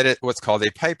do is edit what's called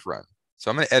a pipe run. So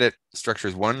I'm going to edit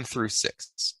structures 1 through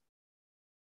 6.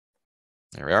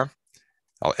 There we are.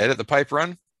 I'll edit the pipe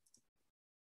run.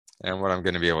 And what I'm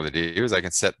going to be able to do is I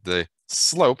can set the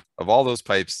slope of all those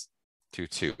pipes to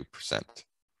 2%.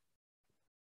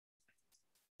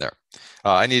 There.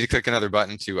 I need to click another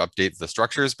button to update the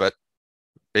structures, but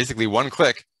basically one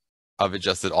click, I've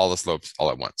adjusted all the slopes all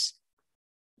at once.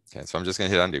 Okay, so I'm just going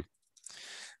to hit undo.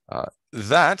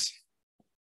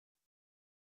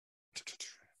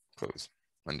 Close,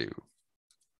 undo.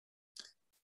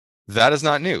 That is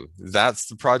not new. That's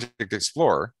the Project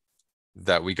Explorer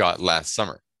that we got last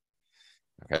summer.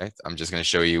 Okay, I'm just going to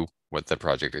show you what the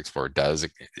Project Explorer does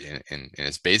in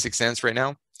its basic sense right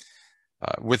now.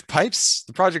 With pipes,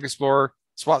 the Project Explorer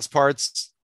swaps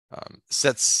parts,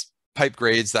 sets pipe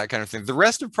grades, that kind of thing. The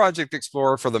rest of Project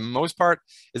Explorer, for the most part,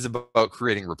 is about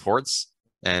creating reports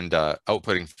and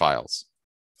outputting files.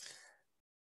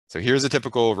 So here's a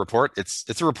typical report.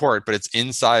 It's a report, but it's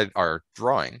inside our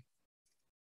drawing.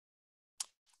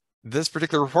 This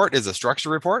particular report is a structure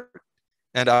report,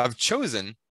 and I've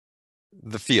chosen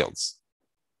the fields.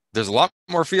 There's a lot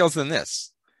more fields than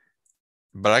this,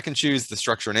 but I can choose the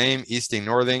structure name, easting,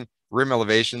 northing, rim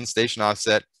elevation, station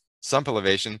offset, sump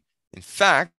elevation. In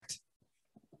fact,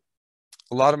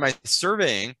 a lot of my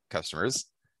surveying customers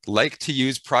like to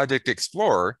use Project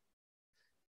Explorer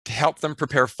to help them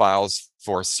prepare files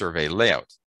for survey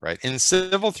layout, right? In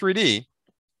Civil 3D,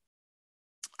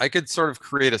 I could sort of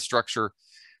create a structure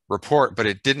report, but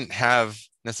it didn't have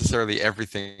necessarily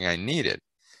everything I needed.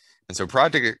 And so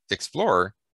Project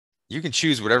Explorer, you can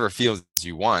choose whatever fields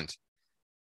you want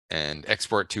and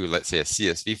export to, let's say, a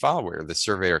CSV file where the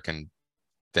surveyor can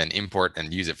then import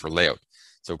and use it for layout.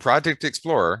 So Project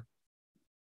Explorer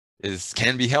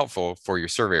can be helpful for your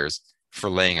surveyors for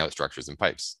laying out structures and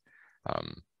pipes.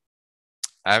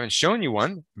 I haven't shown you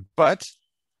one, but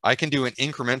I can do an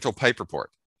incremental pipe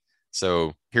report.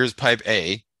 So here's pipe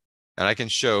A, and I can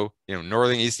show,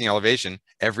 northing, easting elevation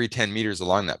every 10 meters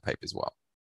along that pipe as well.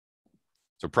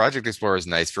 So Project Explorer is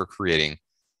nice for creating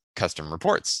custom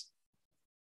reports.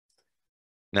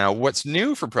 Now, what's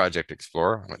new for Project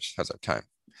Explorer, how's our time?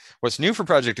 What's new for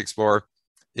Project Explorer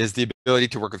is the ability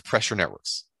to work with pressure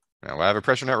networks. Now I have a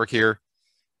pressure network here.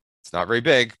 It's not very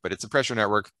big, but it's a pressure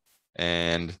network.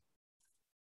 And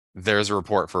there's a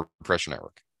report for pressure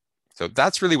network. So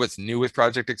that's really what's new with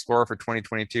Project Explorer for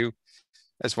 2022.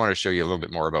 I just wanted to show you a little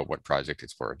bit more about what Project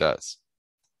Explorer does.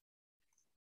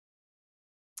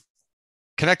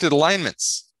 Connected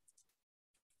alignments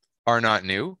are not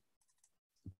new,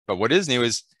 but what is new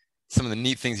is some of the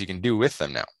neat things you can do with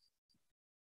them now.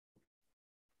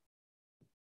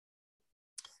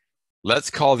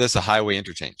 Let's call this a highway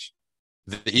interchange.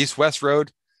 The east-west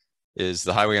road is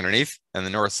the highway underneath, and the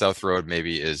north-south road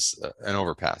maybe is an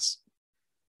overpass.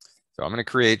 So I'm going to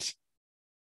create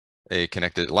a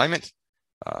connected alignment.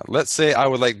 Let's say I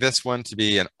would like this one to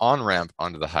be an on-ramp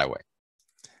onto the highway.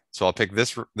 So I'll pick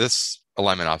this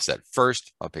alignment offset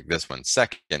first. I'll pick this one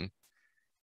second.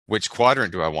 Which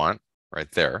quadrant do I want?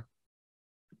 Right there.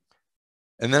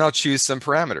 And then I'll choose some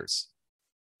parameters,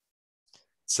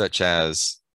 such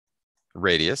as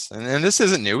radius. And this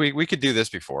isn't new. We could do this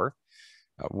before.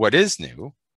 What is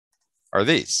new are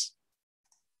these.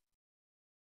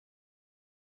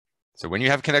 So when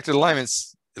you have connected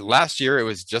alignments, last year it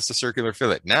was just a circular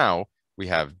fillet. Now we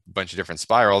have a bunch of different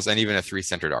spirals and even a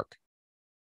 3-centered arc.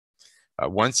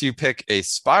 Once you pick a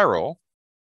spiral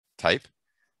type,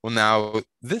 well, now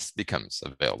this becomes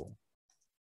available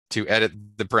to edit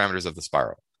the parameters of the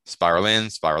spiral. Spiral in,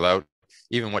 spiral out,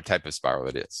 even what type of spiral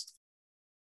it is.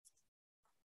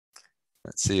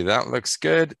 Let's see, that looks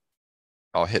good.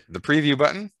 I'll hit the preview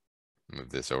button, move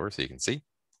this over so you can see.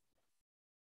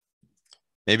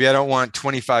 Maybe I don't want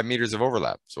 25 meters of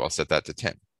overlap, so I'll set that to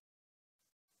 10.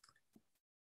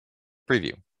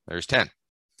 Preview, there's 10.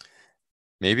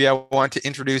 Maybe I want to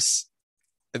introduce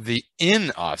the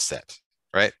in offset,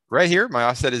 right? Right here, my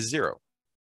offset is 0.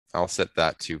 I'll set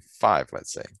that to 5,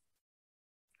 let's say.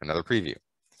 Another preview.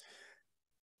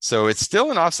 So it's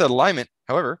still an offset alignment.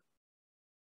 However,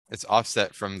 it's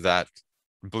offset from that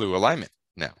blue alignment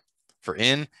now for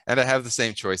in, and I have the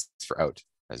same choice for out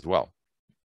as well.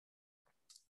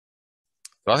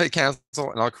 So I'll hit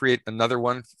cancel and I'll create another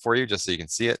one for you just so you can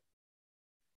see it,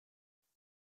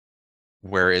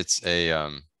 where it's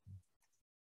an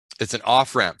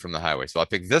off ramp from the highway. So I'll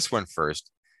pick this one first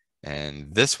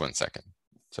and this one second.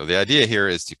 So the idea here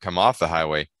is to come off the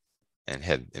highway and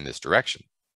head in this direction.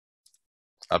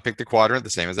 I'll pick the quadrant the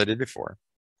same as I did before.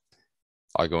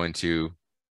 I'll go into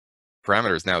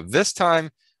parameters. Now this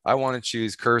time I want to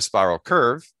choose curve, spiral,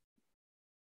 curve.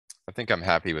 I think I'm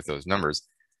happy with those numbers.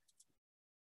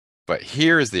 But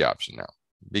here is the option now.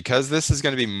 Because this is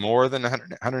going to be more than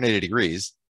 180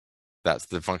 degrees, that's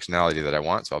the functionality that I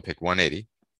want. So I'll pick 180.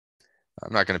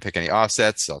 I'm not going to pick any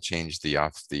offsets. I'll change the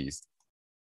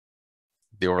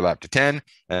overlap to 10,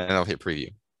 and I'll hit preview.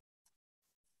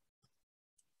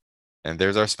 And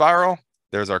there's our spiral.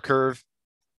 There's our curve.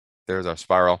 There's our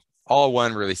spiral. All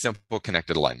one really simple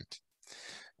connected alignment.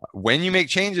 When you make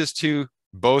changes to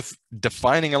both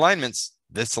defining alignments,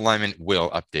 this alignment will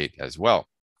update as well.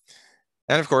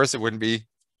 And of course, it wouldn't be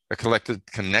a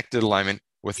connected alignment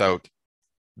without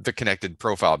the connected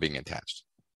profile being attached.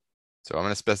 So I'm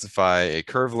going to specify a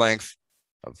curve length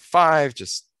of 5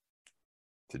 just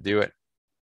to do it.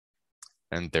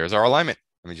 And there's our alignment.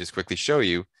 Let me just quickly show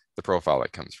you the profile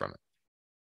that comes from it.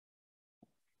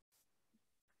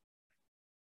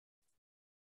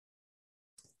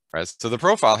 All right, so the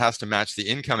profile has to match the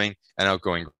incoming and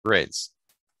outgoing grades.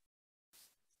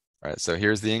 All right, so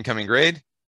here's the incoming grade.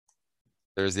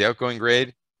 There's the outgoing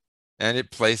grade, and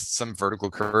it placed some vertical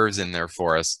curves in there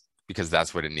for us because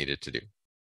that's what it needed to do.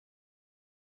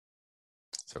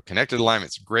 So connected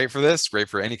alignments, great for this, great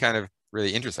for any kind of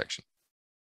really intersection.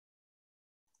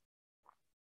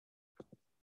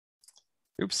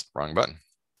 Oops, wrong button.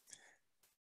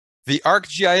 The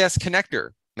ArcGIS connector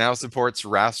now supports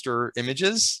raster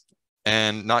images,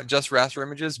 and not just raster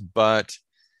images, but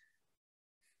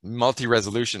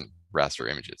multi-resolution raster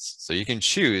images. So you can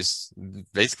choose,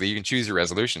 basically you can choose your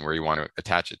resolution where you want to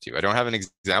attach it to. I don't have an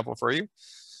example for you.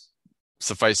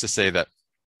 Suffice to say that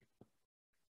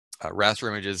raster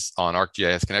images on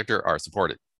ArcGIS connector are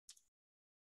supported.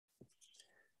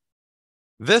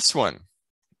 This one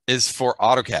is for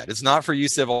AutoCAD. It's not for you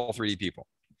Civil 3D people.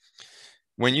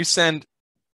 When you send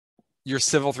your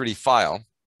Civil 3D file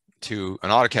to an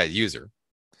AutoCAD user,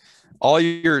 all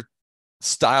your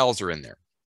styles are in there.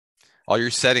 All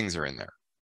your settings are in there.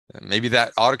 Maybe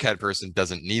that AutoCAD person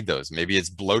doesn't need those. Maybe it's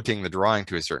bloating the drawing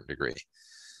to a certain degree.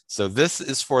 So this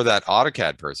is for that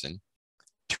AutoCAD person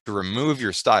to remove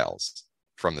your styles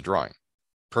from the drawing.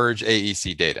 Purge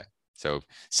AEC data. So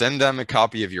send them a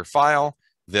copy of your file.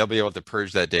 They'll be able to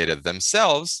purge that data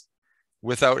themselves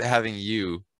without having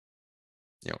you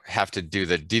have to do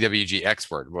the DWG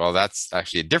export. Well, that's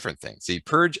actually a different thing. See,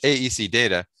 purge AEC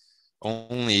data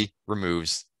only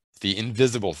removes the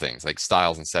invisible things like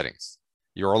styles and settings.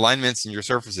 Your alignments and your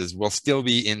surfaces will still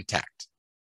be intact.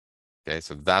 Okay,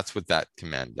 so that's what that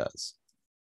command does.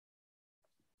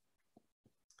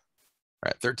 All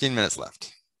right, 13 minutes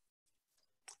left.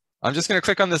 I'm just going to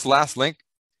click on this last link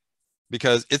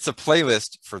because it's a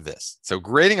playlist for this. So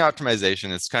grading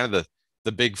optimization is kind of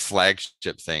the big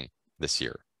flagship thing this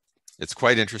year. It's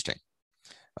quite interesting.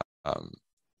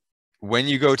 When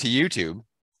you go to YouTube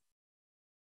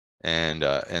and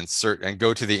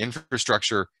go to the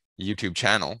infrastructure YouTube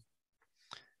channel,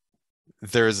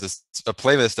 there's a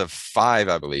playlist of 5,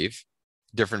 I believe,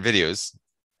 different videos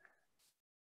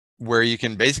where you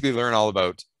can basically learn all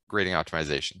about grading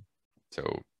optimization.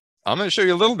 So I'm going to show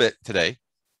you a little bit today.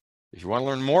 If you want to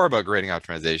learn more about grading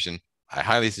optimization, I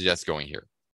highly suggest going here.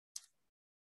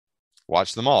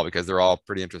 Watch them all because they're all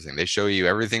pretty interesting. They show you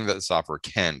everything that the software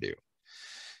can do.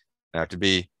 Now, to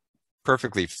be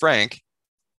perfectly frank,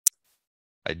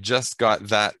 I just got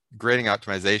that grading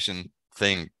optimization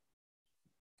thing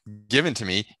given to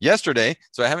me yesterday,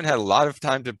 so I haven't had a lot of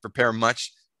time to prepare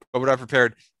much, but what I've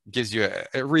prepared gives you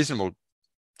a reasonable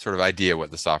sort of idea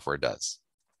what the software does.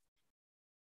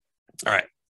 All right,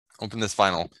 open this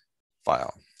final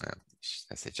file.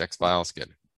 SHX file is good.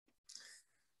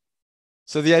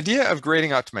 So the idea of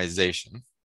grading optimization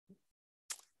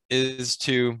is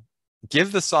to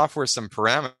give the software some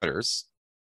parameters,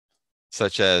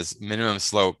 such as minimum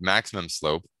slope, maximum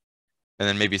slope, and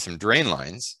then maybe some drain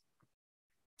lines,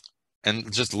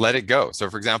 and just let it go. So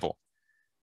for example,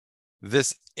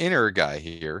 this inner guy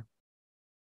here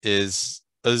is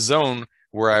a zone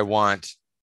where I want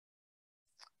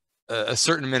a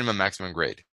certain minimum maximum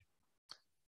grade.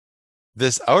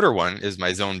 This outer one is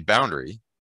my zone boundary.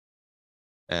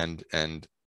 And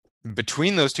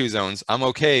between those two zones, I'm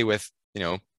okay with,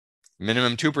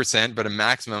 minimum 2%, but a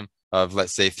maximum of,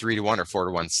 let's say, 3-to-1 or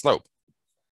 4-to-1 slope.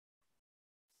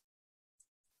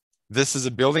 This is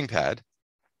a building pad.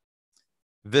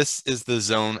 This is the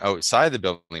zone outside the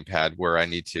building pad where I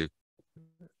need to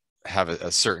have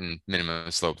a certain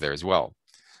minimum slope there as well.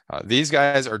 These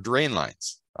guys are drain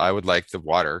lines. I would like the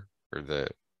water or the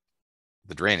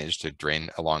drainage to drain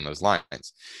along those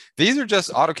lines. These are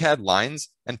just AutoCAD lines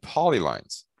and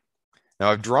polylines.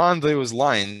 Now I've drawn those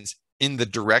lines in the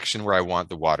direction where I want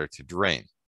the water to drain.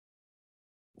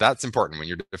 That's important when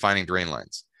you're defining drain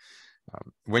lines.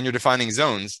 When you're defining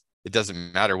zones, it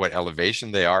doesn't matter what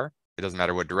elevation they are. It doesn't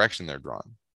matter what direction they're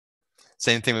drawn.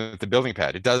 Same thing with the building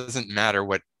pad. It doesn't matter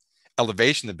what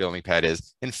elevation the building pad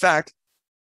is. In fact,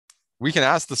 we can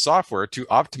ask the software to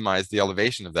optimize the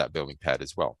elevation of that building pad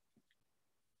as well.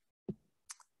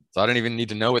 So I don't even need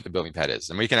to know what the building pad is.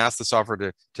 And we can ask the software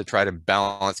to try to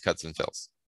balance cuts and fills.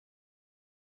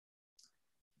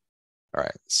 All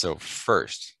right, so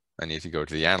first, I need to go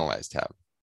to the Analyze tab.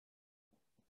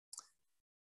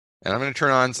 And I'm going to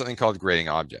turn on something called Grading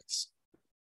Objects.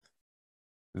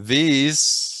 The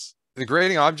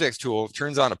Grading Objects tool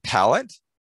turns on a palette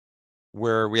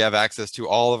where we have access to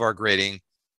all of our grading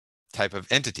type of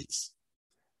entities.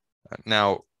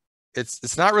 Now,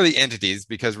 it's not really entities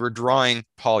because we're drawing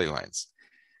polylines.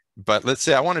 But let's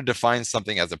say I want to define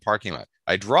something as a parking lot.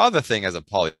 I draw the thing as a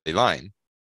polyline,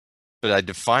 but I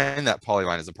define that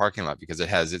polyline as a parking lot because it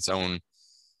has its own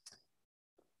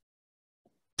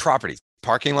properties.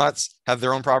 Parking lots have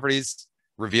their own properties.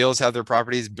 Reveals have their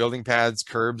properties. Building pads,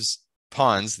 curbs,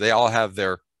 ponds, they all have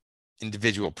their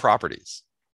individual properties.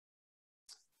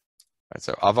 Right,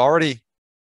 so I've already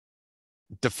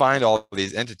defined all of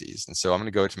these entities. And so I'm going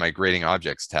to go to my Grading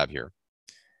Objects tab here.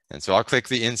 And so I'll click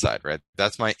the inside, right?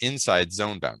 That's my inside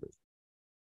zone boundary.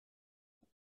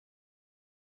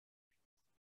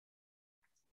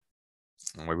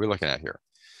 And what are we looking at here?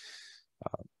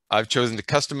 I've chosen to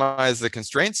customize the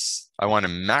constraints. I want a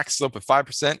max slope of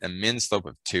 5% and min slope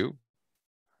of 2.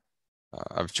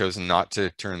 I've chosen not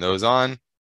to turn those on.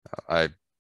 I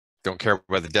don't care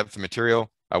about the depth of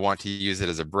material. I want to use it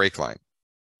as a break line.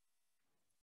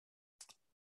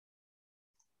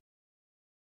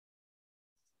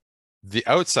 The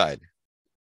outside,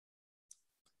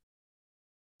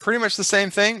 pretty much the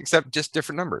same thing, except just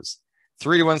different numbers.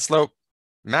 3-to-1 slope,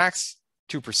 max,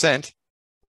 2%,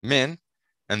 min,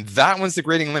 and that one's the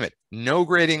grading limit. No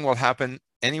grading will happen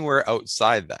anywhere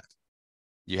outside that.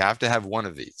 You have to have one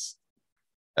of these.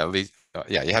 At least,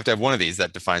 yeah, you have to have one of these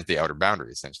that defines the outer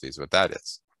boundary, essentially, is what that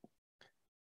is.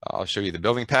 I'll show you the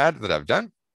building pad that I've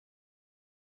done.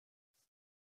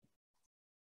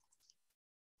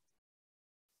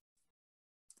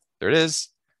 There it is.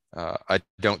 I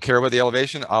don't care about the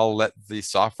elevation. I'll let the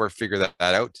software figure that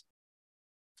out.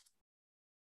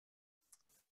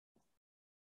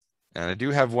 And I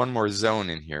do have one more zone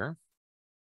in here,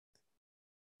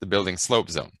 the building slope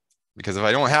zone, because if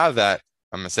I don't have that,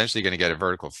 I'm essentially going to get a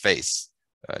vertical face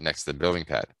next to the building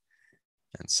pad.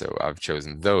 And so I've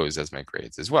chosen those as my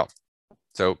grades as well.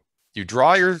 So you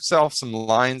draw yourself some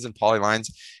lines and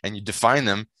polylines and you define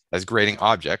them as grading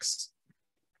objects.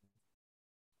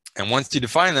 And once you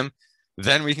define them,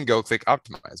 then we can go click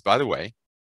Optimize. By the way,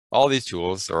 all these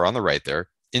tools are on the right there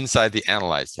inside the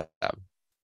Analyze tab.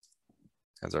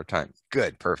 That's our time.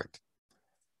 Good, perfect.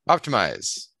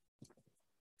 Optimize.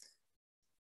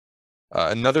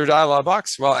 Another dialog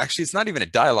box. Well, actually, it's not even a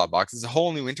dialog box. It's a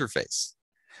whole new interface.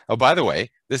 Oh, by the way,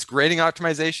 this grading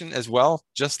optimization as well,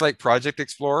 just like Project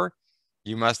Explorer,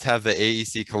 you must have the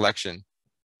AEC Collection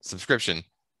subscription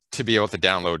to be able to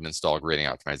download and install grading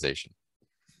optimization.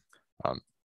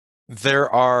 There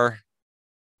are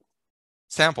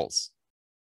samples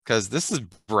because this is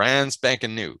brand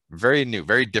spanking new,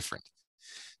 very different.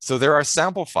 So there are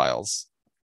sample files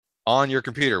on your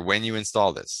computer when you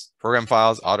install this. Program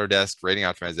files, Autodesk, grading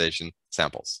optimization,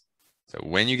 samples. So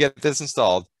when you get this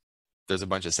installed, there's a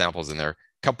bunch of samples in there.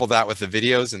 Couple that with the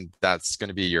videos, and that's going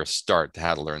to be your start to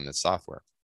how to learn this software.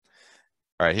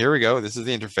 All right, here we go. This is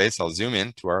the interface. I'll zoom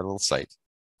in to our little site.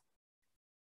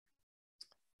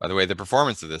 By the way, the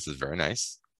performance of this is very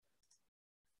nice.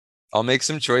 I'll make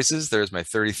some choices. There's my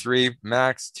 33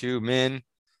 max, 2 min.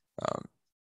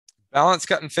 Balance,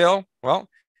 cut, and fill. Well,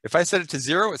 if I set it to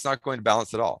 0, it's not going to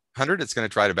balance at all. 100, it's going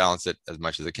to try to balance it as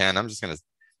much as it can. I'm just going to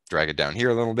drag it down here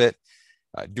a little bit.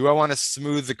 Do I want to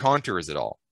smooth the contours at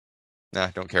all? Nah,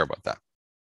 don't care about that.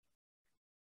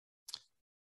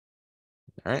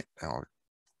 All right, I'll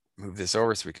move this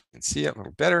over so we can see it a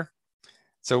little better.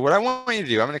 So what I want you to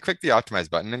do, I'm going to click the Optimize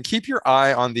button and keep your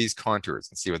eye on these contours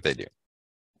and see what they do.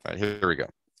 All right, here we go.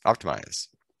 Optimize.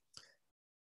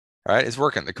 All right, it's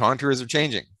working. The contours are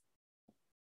changing.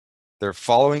 They're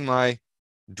following my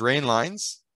drain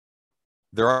lines.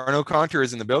 There are no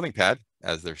contours in the building pad,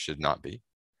 as there should not be.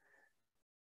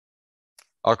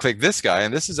 I'll click this guy,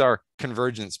 and this is our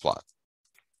convergence plot.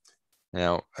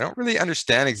 Now, I don't really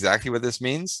understand exactly what this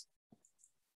means.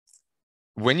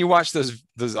 When you watch those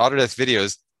Autodesk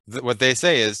videos, what they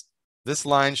say is this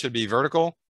line should be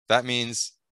vertical. That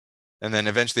means, and then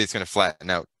eventually it's going to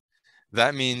flatten out.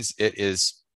 That means it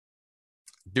is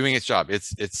doing its job.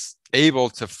 It's able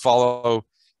to follow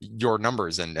your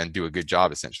numbers and do a good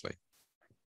job, essentially.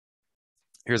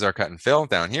 Here's our cut and fill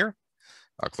down here.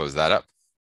 I'll close that up.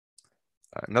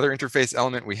 Another interface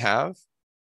element we have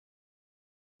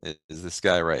is this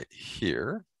guy right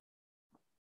here,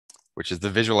 which is the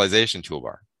visualization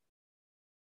toolbar.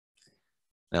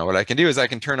 Now, what I can do is I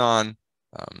can turn on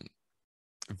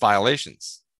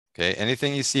violations. Okay,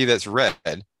 anything you see that's red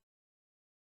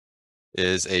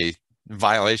is a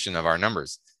violation of our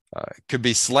numbers. It could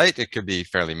be slight, it could be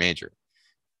fairly major.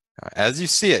 As you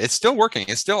see it, it's still working,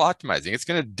 it's still optimizing. It's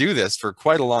going to do this for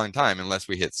quite a long time unless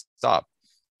we hit stop.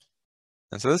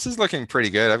 And so this is looking pretty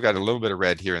good. I've got a little bit of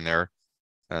red here and there.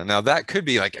 Now that could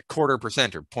be like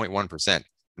 0.25% or 0.1%.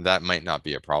 That might not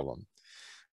be a problem.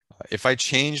 If I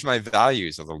change my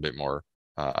values a little bit more,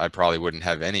 I probably wouldn't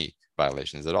have any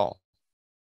violations at all.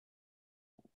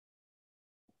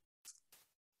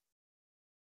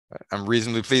 I'm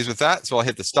reasonably pleased with that, so I'll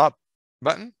hit the stop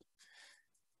button.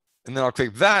 And then I'll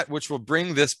click that, which will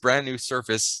bring this brand new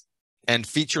surface and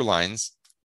feature lines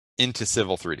into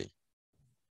Civil 3D.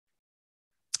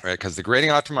 All right, because the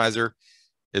grading optimizer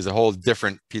is a whole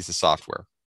different piece of software.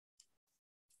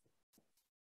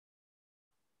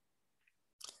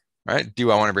 All right,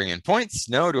 do I want to bring in points?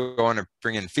 No. Do I want to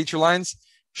bring in feature lines?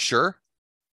 Sure.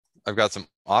 I've got some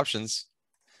options.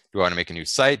 Do I want to make a new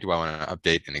site? Do I want to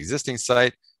update an existing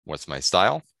site? What's my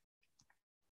style?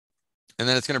 And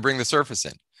then it's going to bring the surface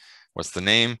in. What's the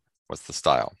name? What's the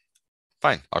style?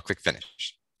 Fine, I'll click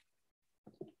finish.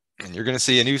 And you're going to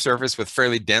see a new surface with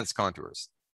fairly dense contours.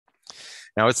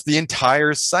 Now it's the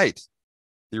entire site,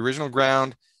 the original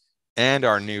ground and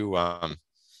our new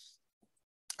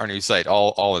site,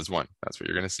 all as one. That's what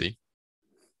you're going to see.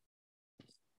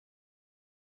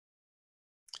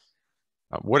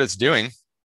 What it's doing,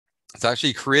 it's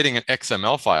actually creating an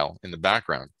XML file in the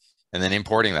background and then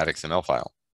importing that XML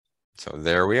file. So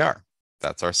there we are.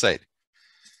 That's our site.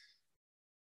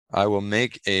 I will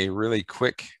make a really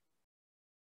quick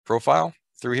profile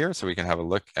through here so we can have a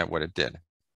look at what it did.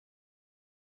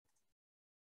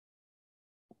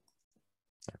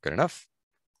 Good enough.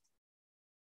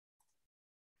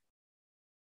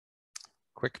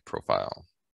 Quick profile.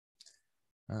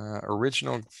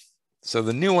 Original So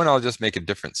the new one, I'll just make a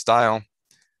different style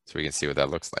so we can see what that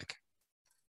looks like.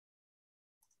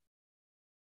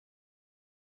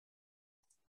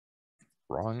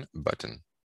 Wrong button.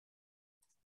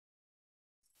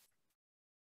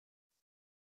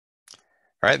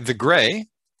 All right, the gray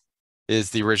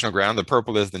is the original ground. The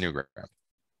purple is the new ground. All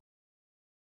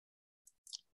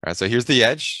right, so here's the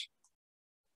edge.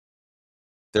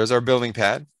 There's our building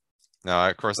pad. Now,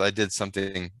 of course, I did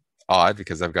something odd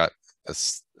because I've got a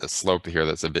slope here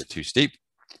that's a bit too steep.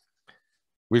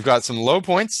 We've got some low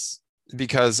points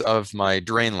because of my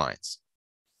drain lines.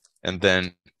 And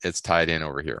then it's tied in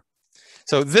over here.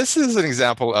 So this is an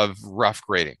example of rough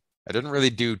grading. I didn't really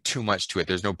do too much to it.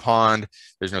 There's no pond,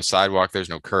 there's no sidewalk, there's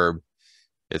no curb.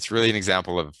 It's really an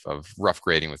example of rough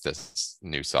grading with this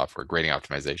new software, grading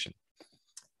optimization.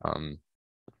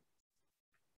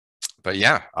 But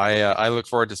yeah, I look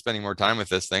forward to spending more time with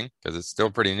this thing because it's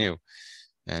still pretty new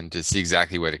and to see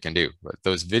exactly what it can do. But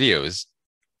those videos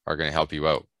are going to help you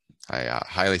out. I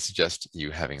highly suggest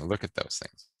you having a look at those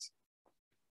things.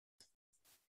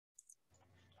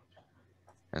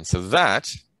 And so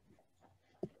that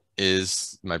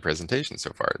is my presentation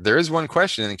so far. There is one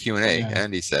question in the Q&A. Yeah.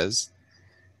 Andy says,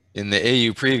 in the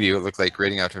AU preview, it looked like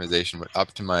grading optimization would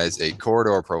optimize a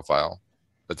corridor profile,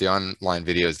 but the online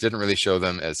videos didn't really show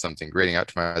them as something grading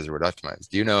optimizer would optimize.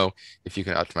 Do you know if you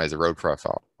can optimize a road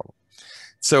profile?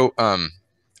 So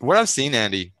what I've seen,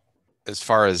 Andy, as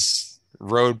far as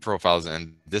road profiles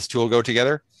and this tool go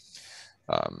together,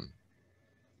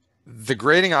 the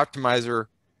grading optimizer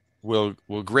will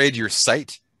grade your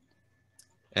site.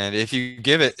 And if you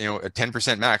give it, a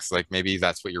 10% max, like maybe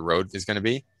that's what your road is going to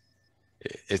be,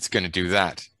 it's going to do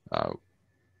that.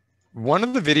 One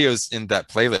of the videos in that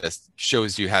playlist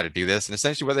shows you how to do this. And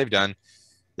essentially what they've done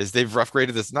is they've rough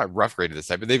graded this, not rough graded the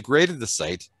site, but they've graded the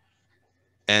site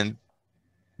and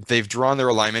they've drawn their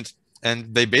alignment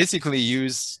and they basically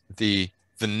use the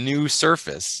new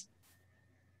surface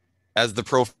as the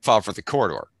profile for the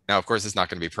corridor. Now, of course, it's not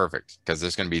going to be perfect because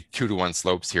there's going to be 2-to-1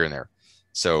 slopes here and there.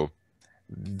 So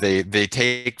they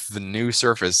take the new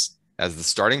surface as the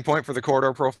starting point for the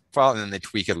corridor profile, and then they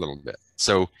tweak it a little bit.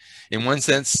 So in one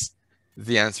sense,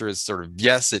 the answer is sort of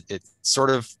yes, it sort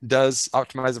of does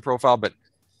optimize the profile, but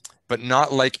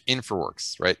not like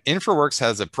InfraWorks, right? InfraWorks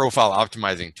has a profile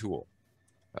optimizing tool.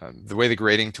 The way the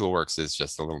grading tool works is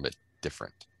just a little bit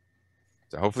different.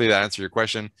 So hopefully that answered your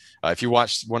question. If you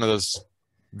watch one of those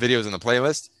videos in the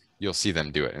playlist, you'll see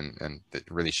them do it, and it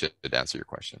really should answer your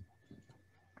question.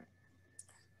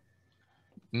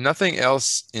 Nothing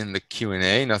else in the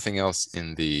Q&A, nothing else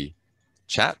in the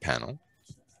chat panel.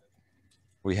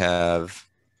 We have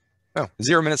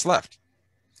 0 minutes left.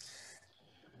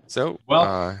 So,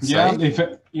 well,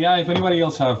 if anybody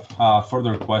else have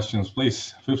further questions,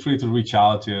 please feel free to reach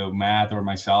out to Matt or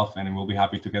myself, and we'll be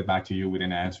happy to get back to you with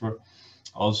an answer.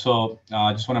 Also,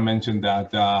 I just want to mention that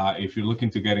if you're looking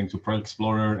to get into Project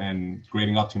Explorer and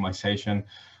grading optimization,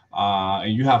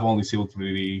 and you have only Civil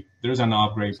 3D, there's an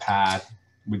upgrade path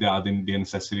without the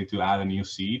necessity to add a new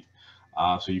seed.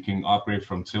 So you can upgrade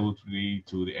from Civil 3D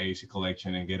to the AEC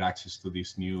Collection and get access to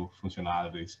these new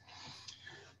functionalities.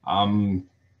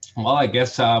 Well, I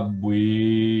guess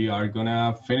we are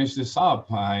gonna finish this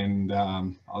up, and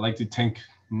I'd like to thank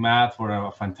Matt for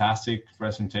a fantastic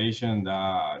presentation.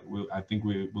 I think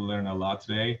we learned a lot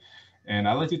today, and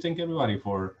I'd like to thank everybody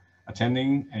for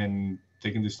attending and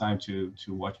taking this time to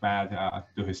watch Matt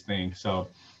do his thing. So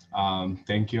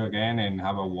thank you again, and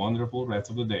have a wonderful rest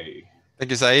of the day.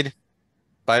 Thank you, Saeed.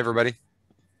 Bye, everybody.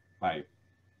 Bye.